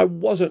 Now, I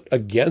wasn't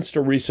against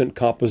a recent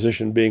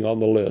composition being on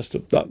the list,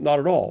 not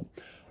at all.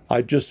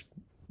 I just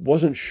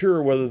wasn't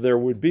sure whether there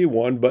would be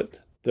one, but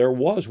there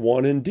was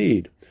one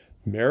indeed.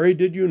 Mary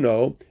Did You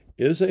Know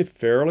is a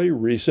fairly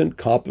recent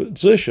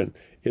composition.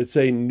 It's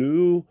a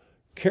new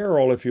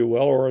carol, if you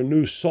will, or a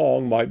new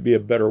song might be a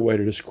better way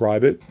to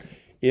describe it,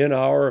 in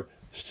our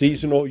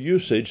seasonal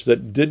usage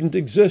that didn't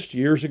exist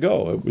years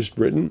ago. It was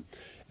written,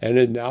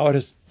 and now it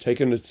has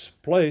taken its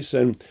place,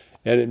 and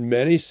in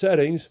many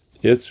settings,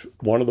 it's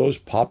one of those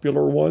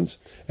popular ones.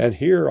 And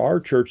here, our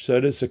church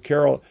said it's a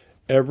carol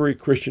every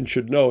Christian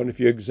should know. And if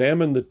you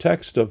examine the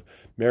text of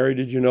Mary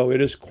Did You Know,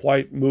 it is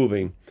quite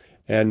moving.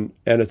 And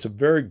it's a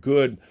very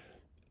good,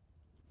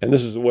 and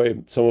this is the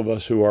way some of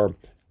us who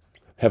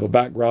have a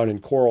background in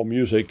choral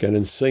music and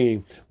in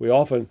singing, we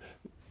often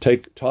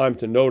take time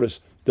to notice,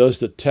 does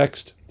the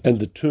text and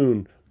the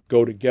tune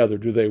go together?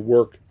 Do they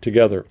work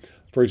together?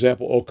 For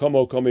example, O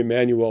Come,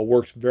 Emmanuel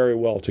works very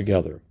well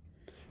together.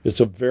 It's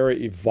a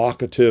very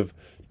evocative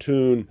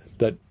tune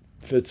that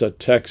fits a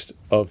text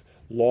of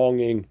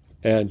longing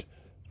and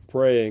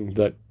praying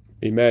that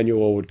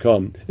Emmanuel would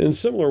come. In a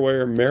similar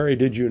way, Mary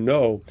Did You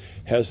Know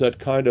has that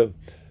kind of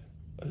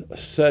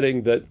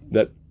setting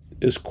that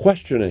is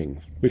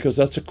questioning, because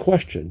that's a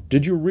question.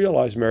 Did you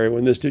realize, Mary,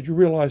 when this? Did you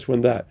realize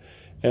when that?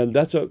 And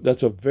that's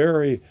a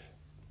very,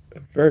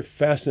 very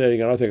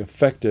fascinating and I think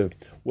effective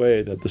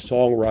way that the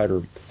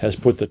songwriter has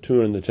put the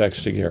tune and the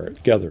text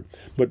together.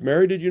 But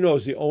Mary Did You Know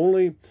is the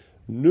only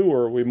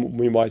newer,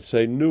 we might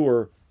say,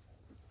 newer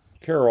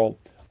carol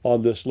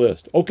on this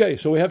list. Okay,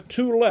 so we have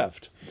 2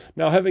 left.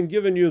 Now, having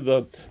given you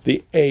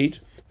the 8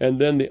 and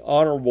then the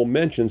honorable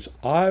mentions,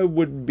 I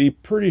would be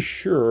pretty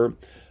sure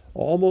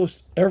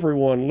almost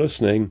everyone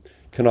listening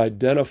can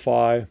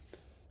identify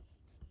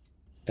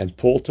and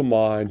pull to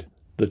mind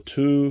the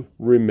 2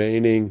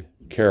 remaining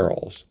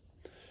carols.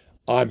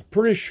 I'm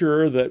pretty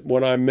sure that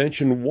when I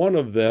mention one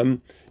of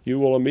them, you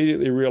will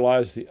immediately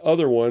realize the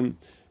other one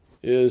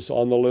is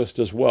on the list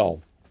as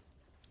well.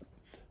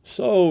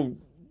 So,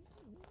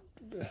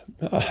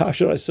 how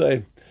should I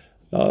say?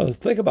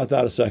 Think about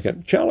that a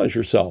second. Challenge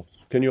yourself.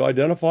 Can you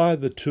identify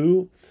the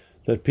 2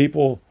 that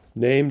people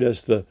named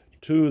as the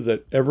 2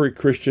 that every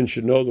Christian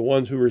should know, the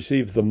ones who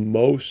receive the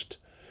most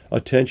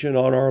attention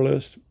on our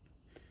list?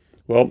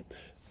 Well,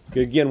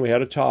 again, we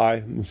had a tie,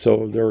 and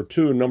so there are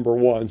 2 number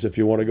 1s if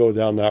you want to go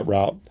down that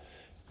route.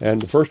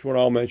 And the first one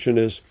I'll mention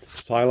is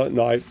Silent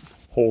Night,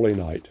 Holy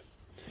Night.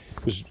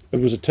 It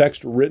was a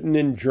text written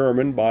in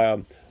German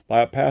by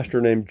a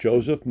pastor named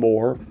Joseph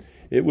Mohr.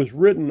 It was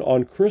written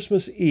on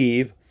Christmas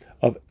Eve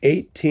of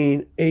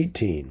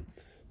 1818.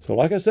 So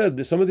like I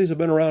said, some of these have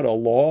been around a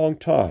long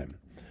time.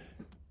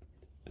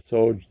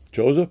 So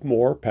Joseph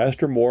Mohr,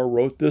 Pastor Mohr,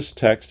 wrote this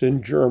text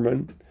in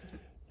German,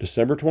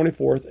 December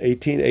 24th,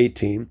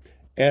 1818.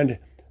 And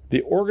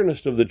the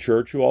organist of the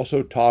church, who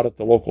also taught at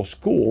the local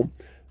school,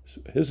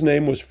 his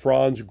name was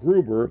Franz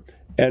Gruber,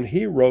 and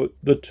he wrote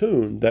the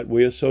tune that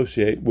we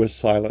associate with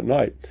Silent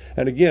Night.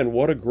 And again,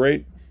 what a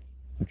great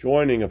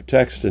joining of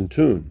text and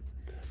tune.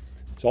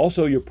 It's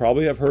also, you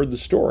probably have heard the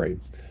story,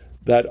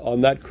 that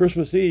on that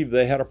Christmas Eve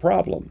they had a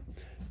problem,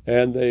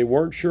 and they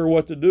weren't sure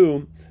what to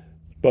do,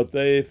 but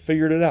they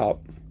figured it out.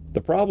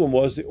 The problem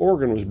was the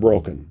organ was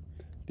broken.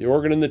 The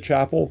organ in the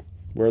chapel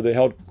where they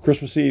held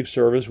Christmas Eve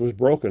service was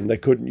broken. They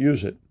couldn't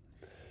use it.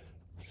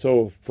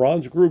 So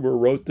Franz Gruber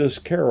wrote this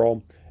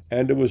carol,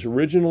 and it was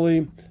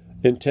originally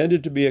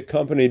intended to be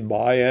accompanied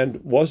by,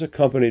 and was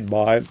accompanied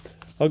by,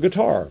 a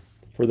guitar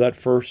for that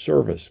first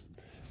service.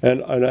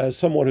 And as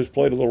someone who's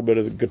played a little bit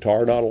of the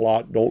guitar, not a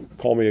lot, don't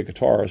call me a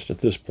guitarist at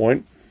this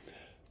point,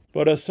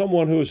 but as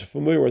someone who is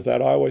familiar with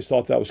that, I always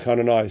thought that was kind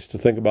of nice to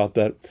think about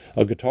that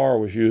a guitar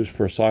was used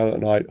for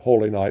Silent Night,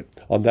 Holy Night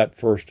on that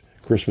first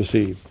Christmas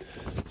Eve.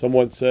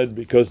 Someone said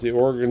because the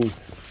organ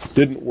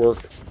didn't work,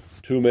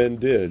 2 men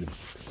did,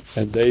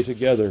 and they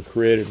together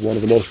created one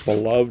of the most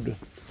beloved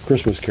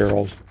Christmas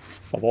carols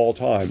of all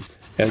time,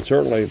 and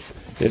certainly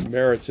it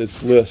merits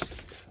its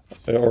list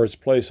or its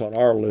place on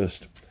our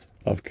list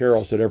of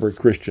carols that every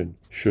Christian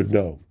should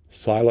know.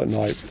 Silent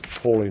Night,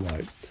 Holy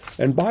Night.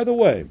 And by the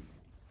way,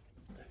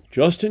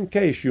 just in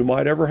case you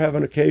might ever have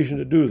an occasion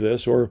to do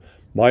this or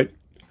might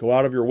go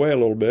out of your way a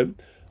little bit,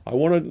 I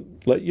want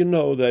to let you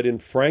know that in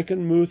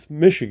Frankenmuth,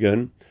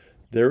 Michigan,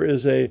 there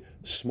is a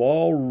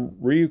small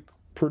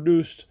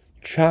reproduced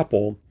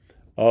chapel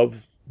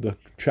of the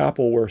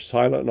chapel where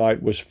Silent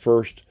Night was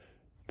first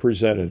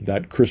presented,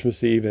 that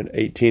Christmas Eve in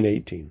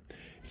 1818.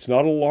 It's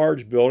not a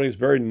large building. It's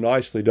very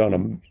nicely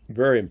done,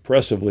 very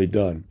impressively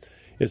done.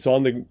 It's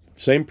on the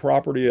same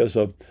property as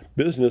a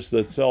business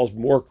that sells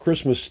more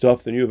Christmas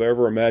stuff than you've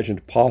ever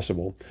imagined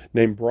possible,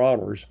 named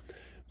Bronner's.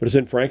 But it's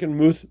in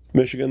Frankenmuth,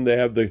 Michigan. They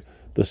have the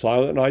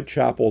Silent Night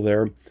Chapel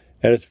there,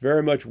 and it's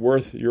very much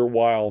worth your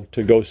while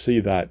to go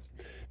see that.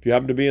 If you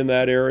happen to be in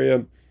that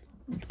area,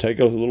 take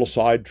a little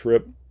side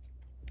trip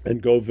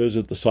and go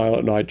visit the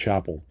Silent Night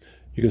Chapel.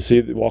 You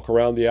can walk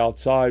around the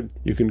outside.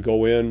 You can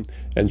go in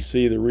and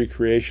see the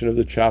recreation of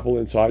the chapel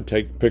inside,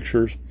 take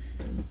pictures.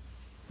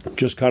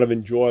 Just kind of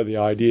enjoy the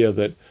idea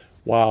that,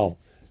 wow,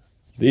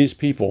 these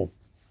people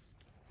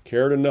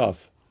cared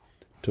enough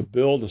to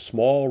build a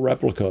small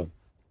replica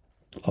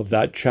of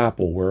that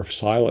chapel where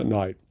Silent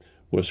Night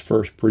was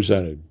first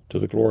presented to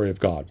the glory of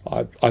God.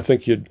 I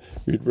think you'd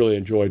really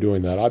enjoy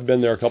doing that. I've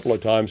been there a couple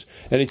of times.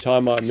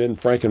 Anytime I'm in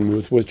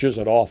Frankenmuth, which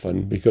isn't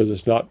often because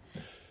it's not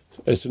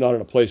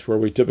in a place where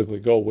we typically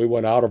go. We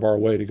went out of our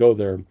way to go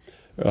there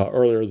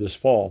earlier this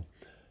fall.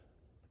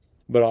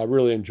 But I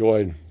really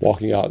enjoyed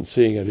walking out and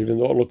seeing it, even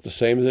though it looked the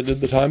same as it did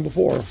the time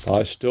before.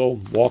 I still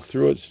walked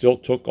through it, still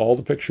took all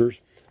the pictures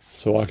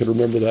so I could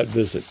remember that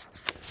visit.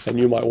 And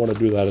you might want to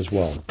do that as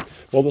well.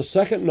 Well, the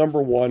second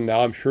number one,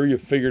 now I'm sure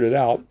you've figured it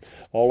out,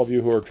 all of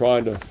you who are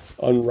trying to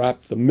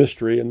unwrap the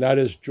mystery, and that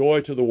is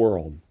Joy to the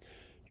World.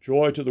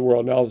 Joy to the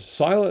World. Now,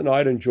 Silent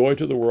Night and Joy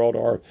to the World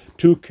are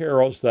two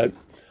carols that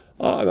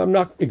I'm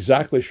not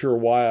exactly sure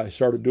why I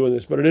started doing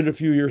this, but I did a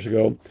few years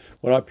ago.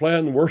 When I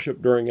planned worship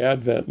during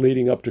Advent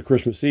leading up to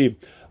Christmas Eve,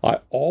 I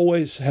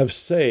always have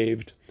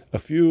saved a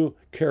few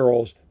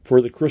carols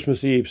for the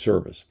Christmas Eve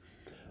service.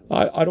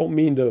 I don't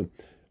mean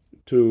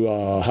to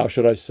how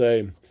should I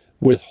say,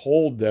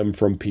 withhold them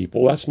from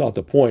people. That's not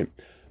the point.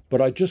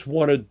 But I just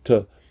wanted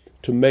to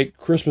make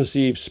Christmas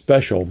Eve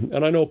special.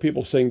 And I know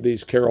people sing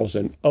these carols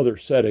in other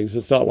settings.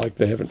 It's not like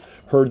they haven't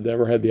heard them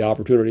or had the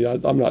opportunity.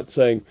 I'm not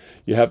saying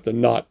you have to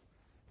not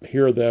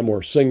hear them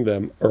or sing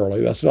them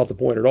early. That's not the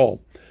point at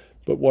all.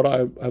 But what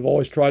I've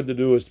always tried to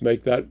do is to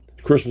make that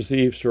Christmas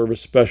Eve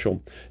service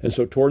special. And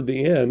so toward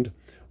the end,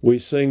 we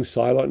sing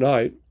Silent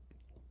Night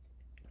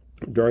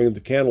during the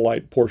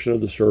candlelight portion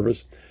of the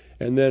service.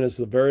 And then as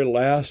the very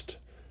last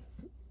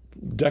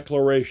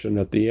declaration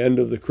at the end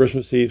of the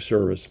Christmas Eve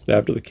service,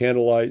 after the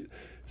candlelight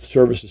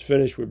service is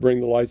finished, we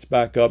bring the lights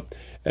back up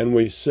and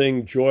we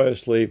sing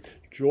joyously,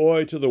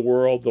 "Joy to the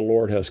world, the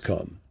Lord has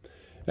come."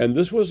 And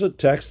this was a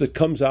text that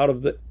comes out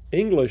of the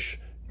English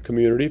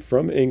community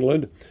from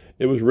England.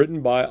 It was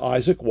written by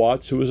Isaac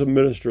Watts, who was a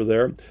minister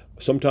there,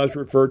 sometimes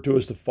referred to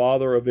as the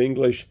father of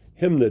English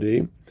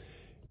hymnody.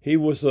 He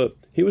was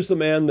the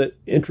man that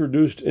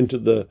introduced into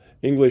the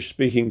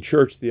English-speaking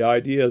church the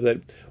idea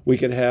that we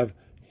can have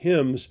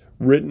hymns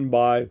written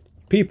by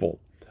people.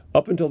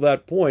 Up until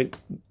that point,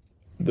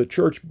 the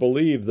church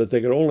believed that they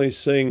could only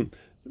sing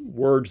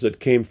words that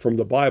came from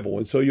the Bible.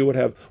 And so you would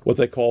have what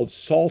they called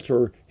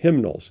Psalter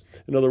hymnals.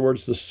 In other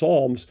words, the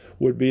Psalms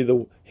would be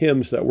the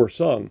hymns that were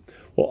sung.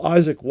 Well,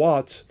 Isaac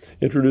Watts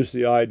introduced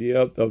the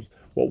idea of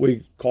what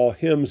we call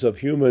hymns of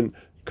human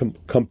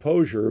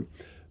composure.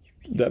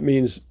 That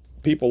means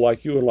people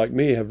like you and like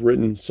me have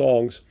written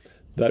songs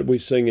that we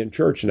sing in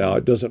church now.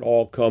 It doesn't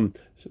all come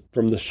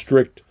from the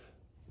strict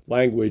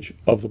language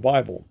of the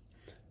Bible.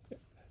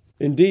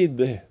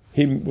 Indeed,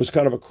 he was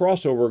kind of a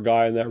crossover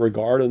guy in that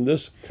regard, and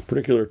this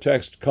particular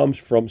text comes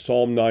from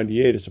Psalm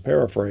 98. It's a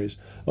paraphrase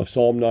of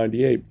Psalm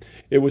 98.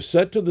 It was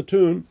set to the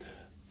tune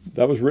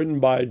that was written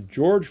by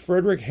George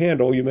Frederick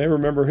Handel. You may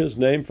remember his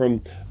name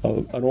from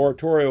an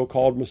oratorio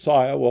called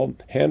Messiah. Well,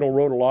 Handel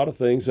wrote a lot of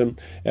things, and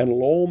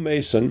Lowell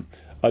Mason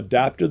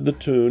adapted the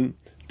tune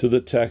to the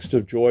text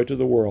of Joy to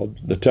the World,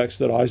 the text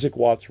that Isaac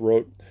Watts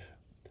wrote.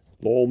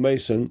 Lowell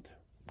Mason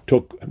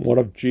took one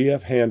of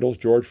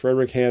George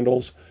Frederick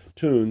Handel's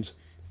tunes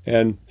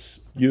and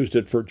used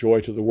it for Joy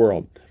to the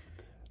World.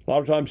 A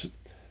lot of times,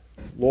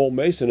 Lowell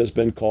Mason has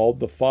been called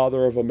the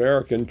father of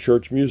American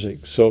church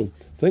music. So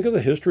think of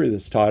the history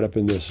that's tied up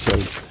in this. So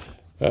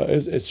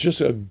it's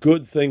just a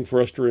good thing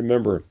for us to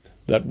remember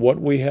that what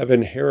we have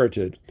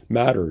inherited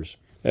matters,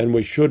 and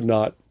we should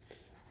not,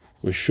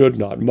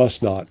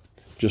 must not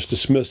just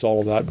dismiss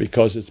all of that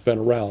because it's been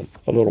around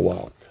a little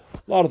while.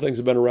 A lot of things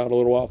have been around a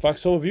little while. In fact,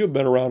 some of you have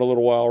been around a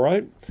little while,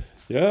 right?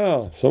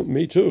 Yeah,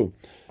 me too.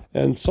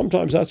 And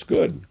sometimes that's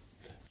good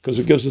because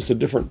it gives us a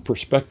different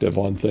perspective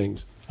on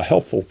things, a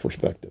helpful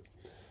perspective.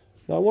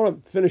 Now, I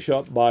want to finish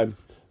up by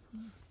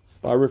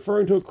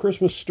referring to a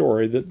Christmas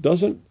story that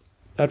doesn't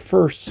at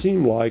first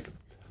seem like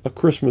a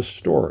Christmas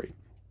story.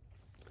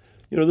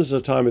 This is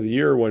a time of the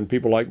year when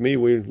people like me,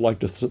 we like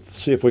to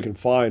see if we can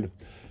find,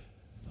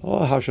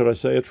 how should I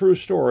say, a true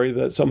story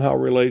that somehow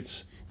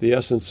relates the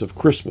essence of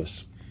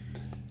Christmas.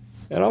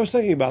 And I was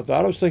thinking about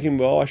that. I was thinking,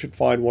 well, I should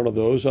find one of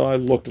those. And I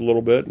looked a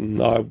little bit,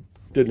 and I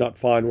did not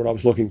find what I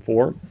was looking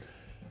for.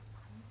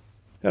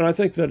 And I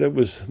think that it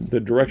was the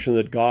direction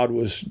that God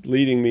was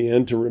leading me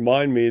in to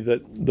remind me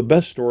that the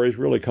best stories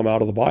really come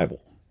out of the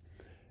Bible.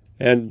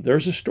 And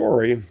there's a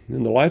story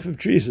in the life of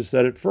Jesus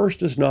that at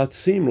first does not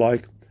seem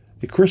like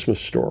a Christmas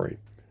story.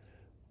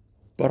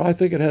 But I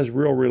think it has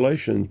real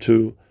relation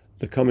to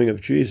the coming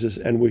of Jesus,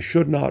 and we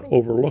should not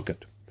overlook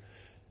it.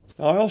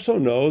 Now, I also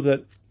know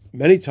that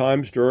many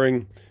times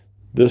during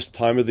this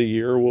time of the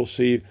year, we'll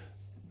see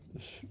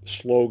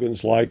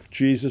slogans like,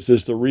 Jesus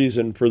is the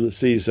reason for the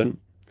season.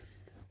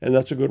 And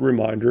that's a good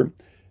reminder.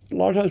 A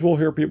lot of times we'll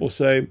hear people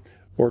say,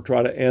 or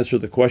try to answer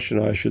the question,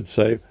 I should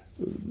say,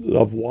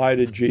 of why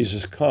did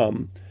Jesus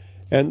come?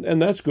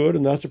 And that's good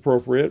and that's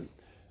appropriate.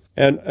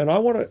 And I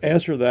want to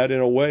answer that in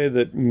a way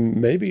that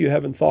maybe you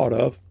haven't thought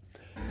of.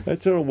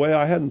 It's in a way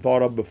I hadn't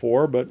thought of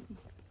before, but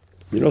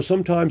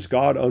sometimes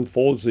God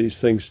unfolds these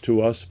things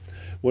to us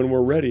when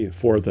we're ready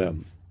for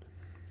them.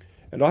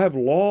 And I have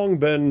long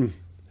been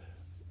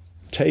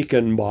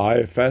taken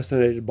by,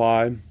 fascinated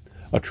by,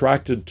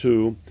 attracted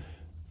to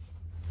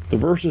the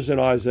verses in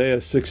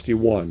Isaiah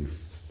 61.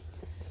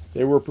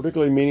 They were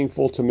particularly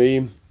meaningful to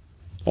me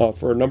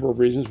for a number of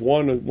reasons.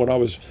 One, when I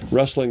was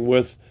wrestling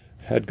with,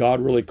 had God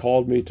really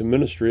called me to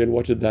ministry, and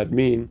what did that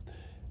mean?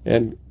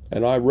 And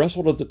I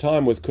wrestled at the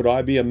time with, could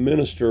I be a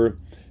minister,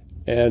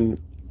 and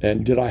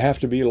did I have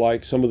to be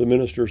like some of the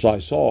ministers I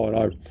saw? And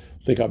I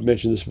think I've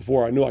mentioned this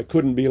before. I knew I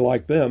couldn't be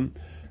like them,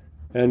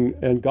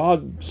 and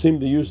God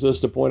seemed to use this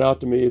to point out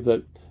to me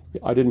that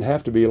I didn't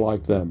have to be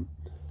like them.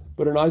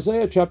 But in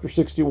Isaiah chapter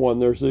 61,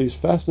 there's these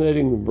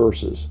fascinating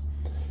verses.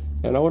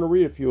 And I want to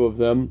read a few of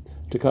them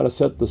to kind of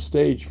set the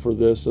stage for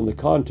this and the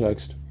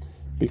context,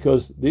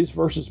 because these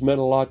verses meant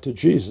a lot to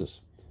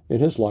Jesus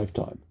in his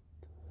lifetime.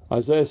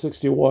 Isaiah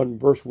 61,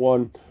 verse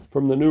 1,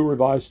 from the New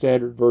Revised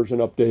Standard Version,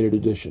 Updated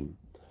Edition.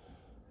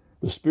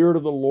 The Spirit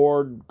of the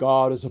Lord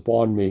God is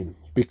upon me,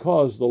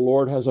 because the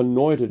Lord has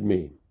anointed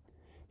me.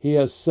 He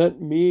has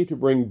sent me to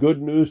bring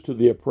good news to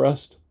the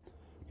oppressed,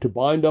 to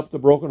bind up the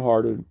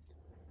brokenhearted,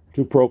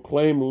 to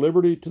proclaim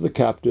liberty to the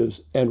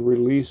captives and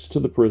release to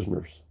the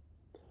prisoners,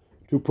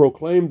 to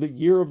proclaim the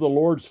year of the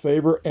Lord's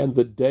favor and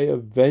the day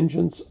of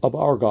vengeance of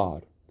our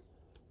God,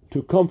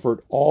 to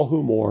comfort all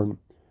who mourn,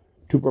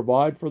 to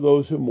provide for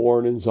those who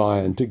mourn in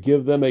Zion, to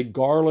give them a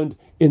garland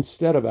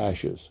instead of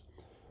ashes,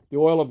 the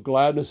oil of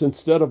gladness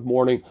instead of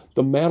mourning,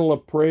 the mantle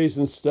of praise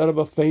instead of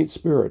a faint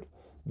spirit.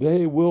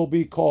 They will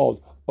be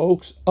called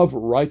oaks of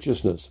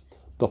righteousness,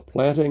 the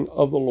planting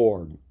of the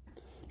Lord,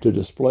 to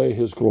display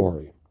his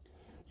glory.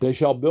 They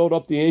shall build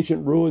up the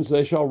ancient ruins.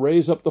 They shall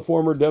raise up the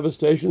former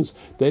devastations.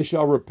 They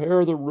shall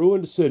repair the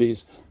ruined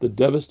cities, the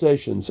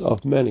devastations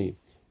of many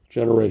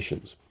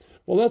generations.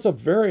 Well, that's a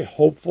very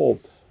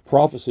hopeful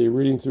prophecy,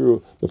 reading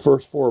through the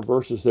first 4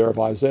 verses there of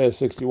Isaiah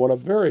 61, a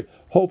very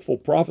hopeful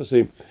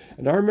prophecy.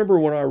 And I remember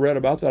when I read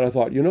about that, I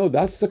thought,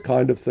 that's the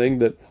kind of thing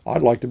that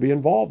I'd like to be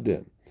involved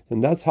in.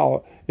 And that's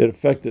how it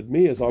affected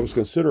me as I was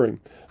considering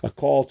a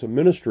call to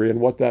ministry and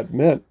what that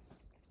meant.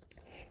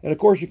 And of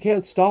course, you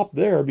can't stop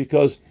there,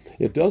 because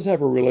it does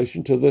have a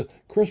relation to the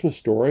Christmas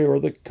story or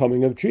the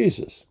coming of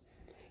Jesus.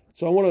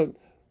 So I want to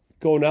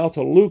go now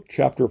to Luke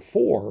chapter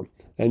 4,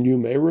 and you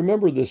may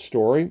remember this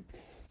story,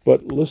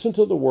 but listen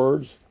to the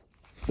words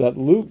that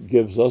Luke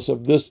gives us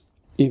of this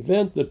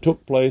event that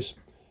took place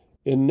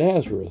in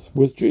Nazareth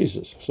with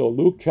Jesus. So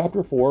Luke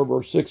chapter 4,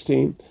 verse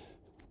 16,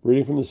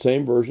 reading from the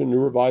same version, New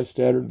Revised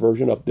Standard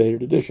Version,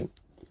 Updated Edition.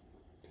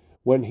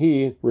 When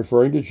he,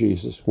 referring to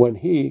Jesus, when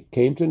he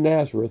came to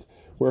Nazareth,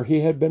 where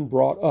he had been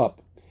brought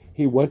up,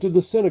 he went to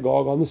the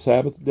synagogue on the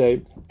Sabbath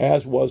day,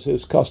 as was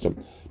his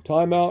custom.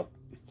 Time out.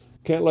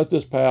 Can't let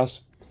this pass.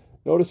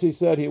 Notice he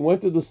said he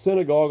went to the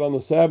synagogue on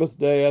the Sabbath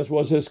day, as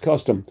was his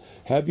custom.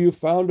 Have you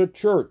found a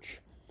church?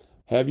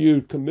 Have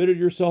you committed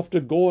yourself to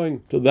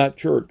going to that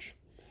church?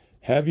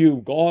 Have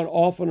you gone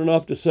often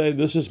enough to say,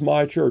 this is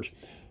my church?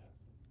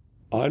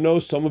 I know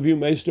some of you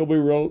may still be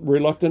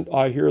reluctant.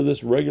 I hear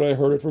this regularly. I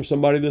heard it from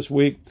somebody this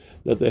week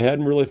that they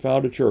hadn't really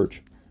found a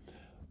church.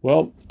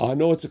 Well, I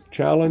know it's a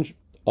challenge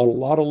on a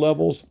lot of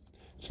levels.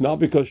 It's not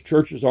because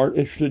churches aren't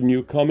interested in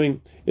you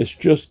coming. It's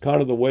just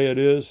kind of the way it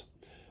is.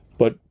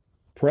 But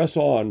press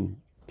on,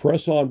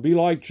 be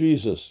like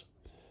Jesus.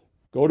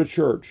 Go to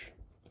church,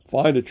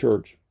 find a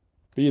church,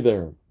 be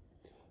there.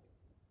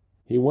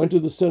 He went to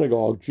the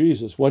synagogue,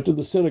 Jesus went to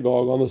the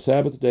synagogue on the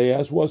Sabbath day,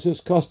 as was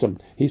his custom.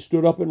 He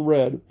stood up and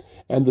read,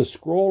 and the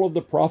scroll of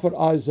the prophet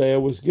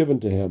Isaiah was given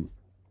to him.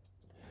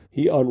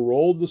 He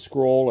unrolled the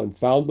scroll and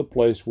found the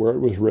place where it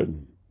was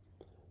written.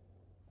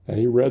 And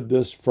he read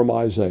this from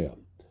Isaiah.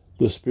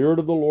 The Spirit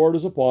of the Lord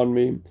is upon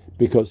me,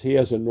 because he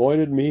has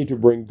anointed me to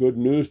bring good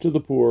news to the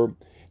poor.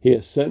 He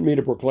has sent me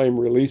to proclaim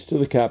release to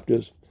the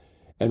captives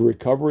and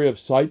recovery of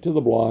sight to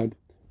the blind,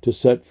 to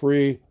set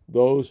free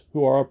those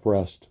who are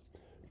oppressed,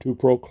 to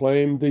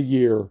proclaim the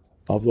year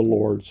of the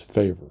Lord's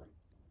favor.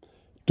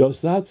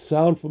 Does that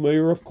sound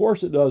familiar? Of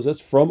course it does.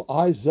 It's from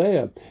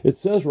Isaiah. It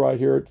says right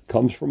here, it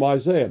comes from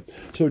Isaiah.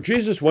 So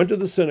Jesus went to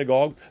the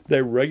synagogue.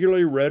 They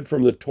regularly read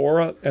from the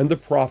Torah and the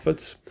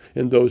prophets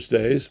in those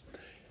days.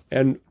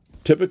 And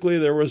typically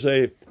there was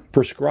a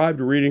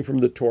prescribed reading from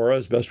the Torah,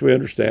 as best we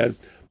understand.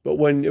 But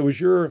when it was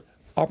your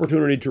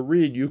opportunity to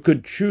read, you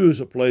could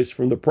choose a place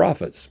from the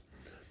prophets.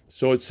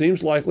 So it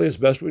seems likely, as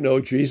best we know,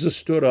 Jesus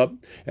stood up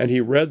and he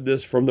read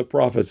this from the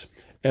prophets.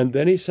 And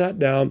then he sat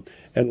down,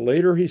 and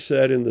later he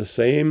said in the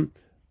same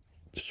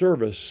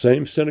service,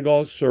 same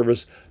synagogue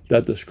service,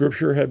 that the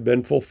scripture had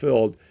been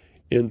fulfilled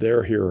in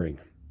their hearing.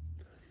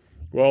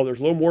 Well, there's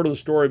a little more to the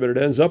story, but it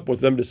ends up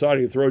with them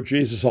deciding to throw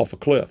Jesus off a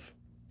cliff.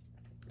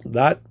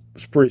 That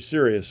was pretty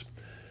serious.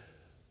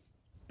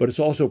 But it's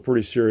also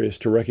pretty serious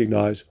to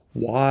recognize,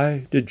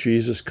 why did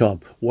Jesus come?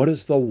 What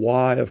is the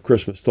why of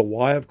Christmas? The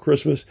why of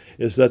Christmas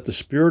is that the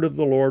Spirit of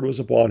the Lord was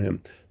upon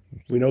him.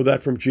 We know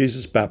that from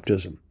Jesus'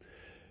 baptism.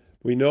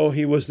 We know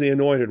he was the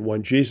anointed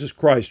one, Jesus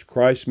Christ.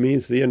 Christ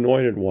means the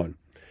anointed one.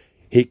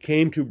 He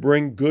came to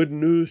bring good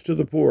news to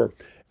the poor.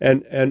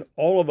 And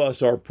all of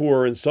us are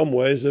poor in some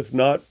ways, if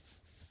not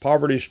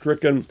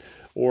poverty-stricken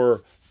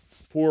or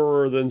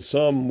poorer than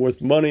some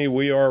with money.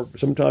 We are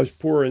sometimes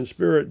poor in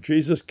spirit.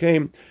 Jesus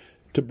came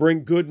to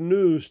bring good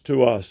news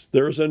to us.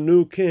 There's a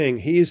new king.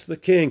 He's the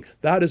king.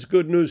 That is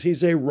good news.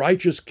 He's a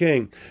righteous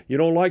king. You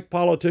don't like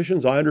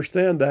politicians, I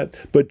understand that.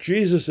 But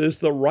Jesus is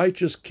the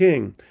righteous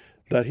king,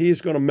 that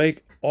he's going to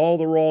make all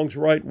the wrongs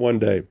right one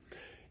day.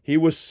 He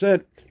was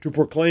sent to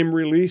proclaim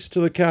release to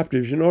the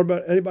captives. You know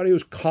about anybody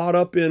who's caught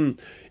up in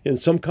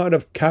some kind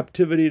of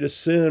captivity to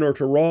sin or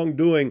to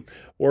wrongdoing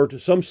or to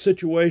some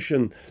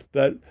situation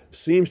that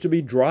seems to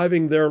be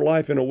driving their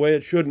life in a way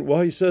it shouldn't?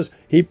 Well, he says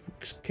he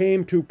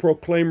came to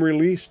proclaim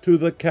release to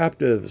the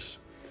captives.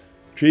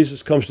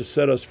 Jesus comes to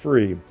set us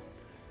free.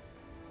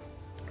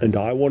 And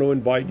I want to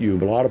invite you.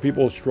 A lot of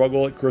people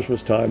struggle at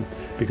Christmas time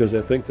because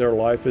they think their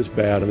life is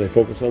bad and they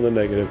focus on the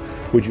negative.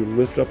 Would you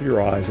lift up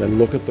your eyes and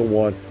look at the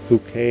one who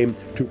came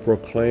to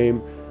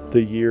proclaim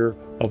the year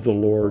of the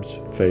Lord's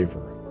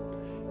favor?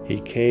 He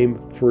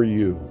came for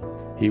you.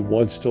 He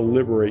wants to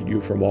liberate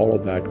you from all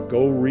of that.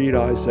 Go read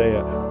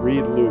Isaiah,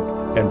 read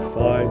Luke, and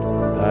find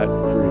that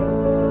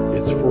freedom.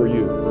 It's for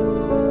you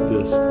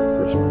this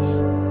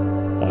Christmas.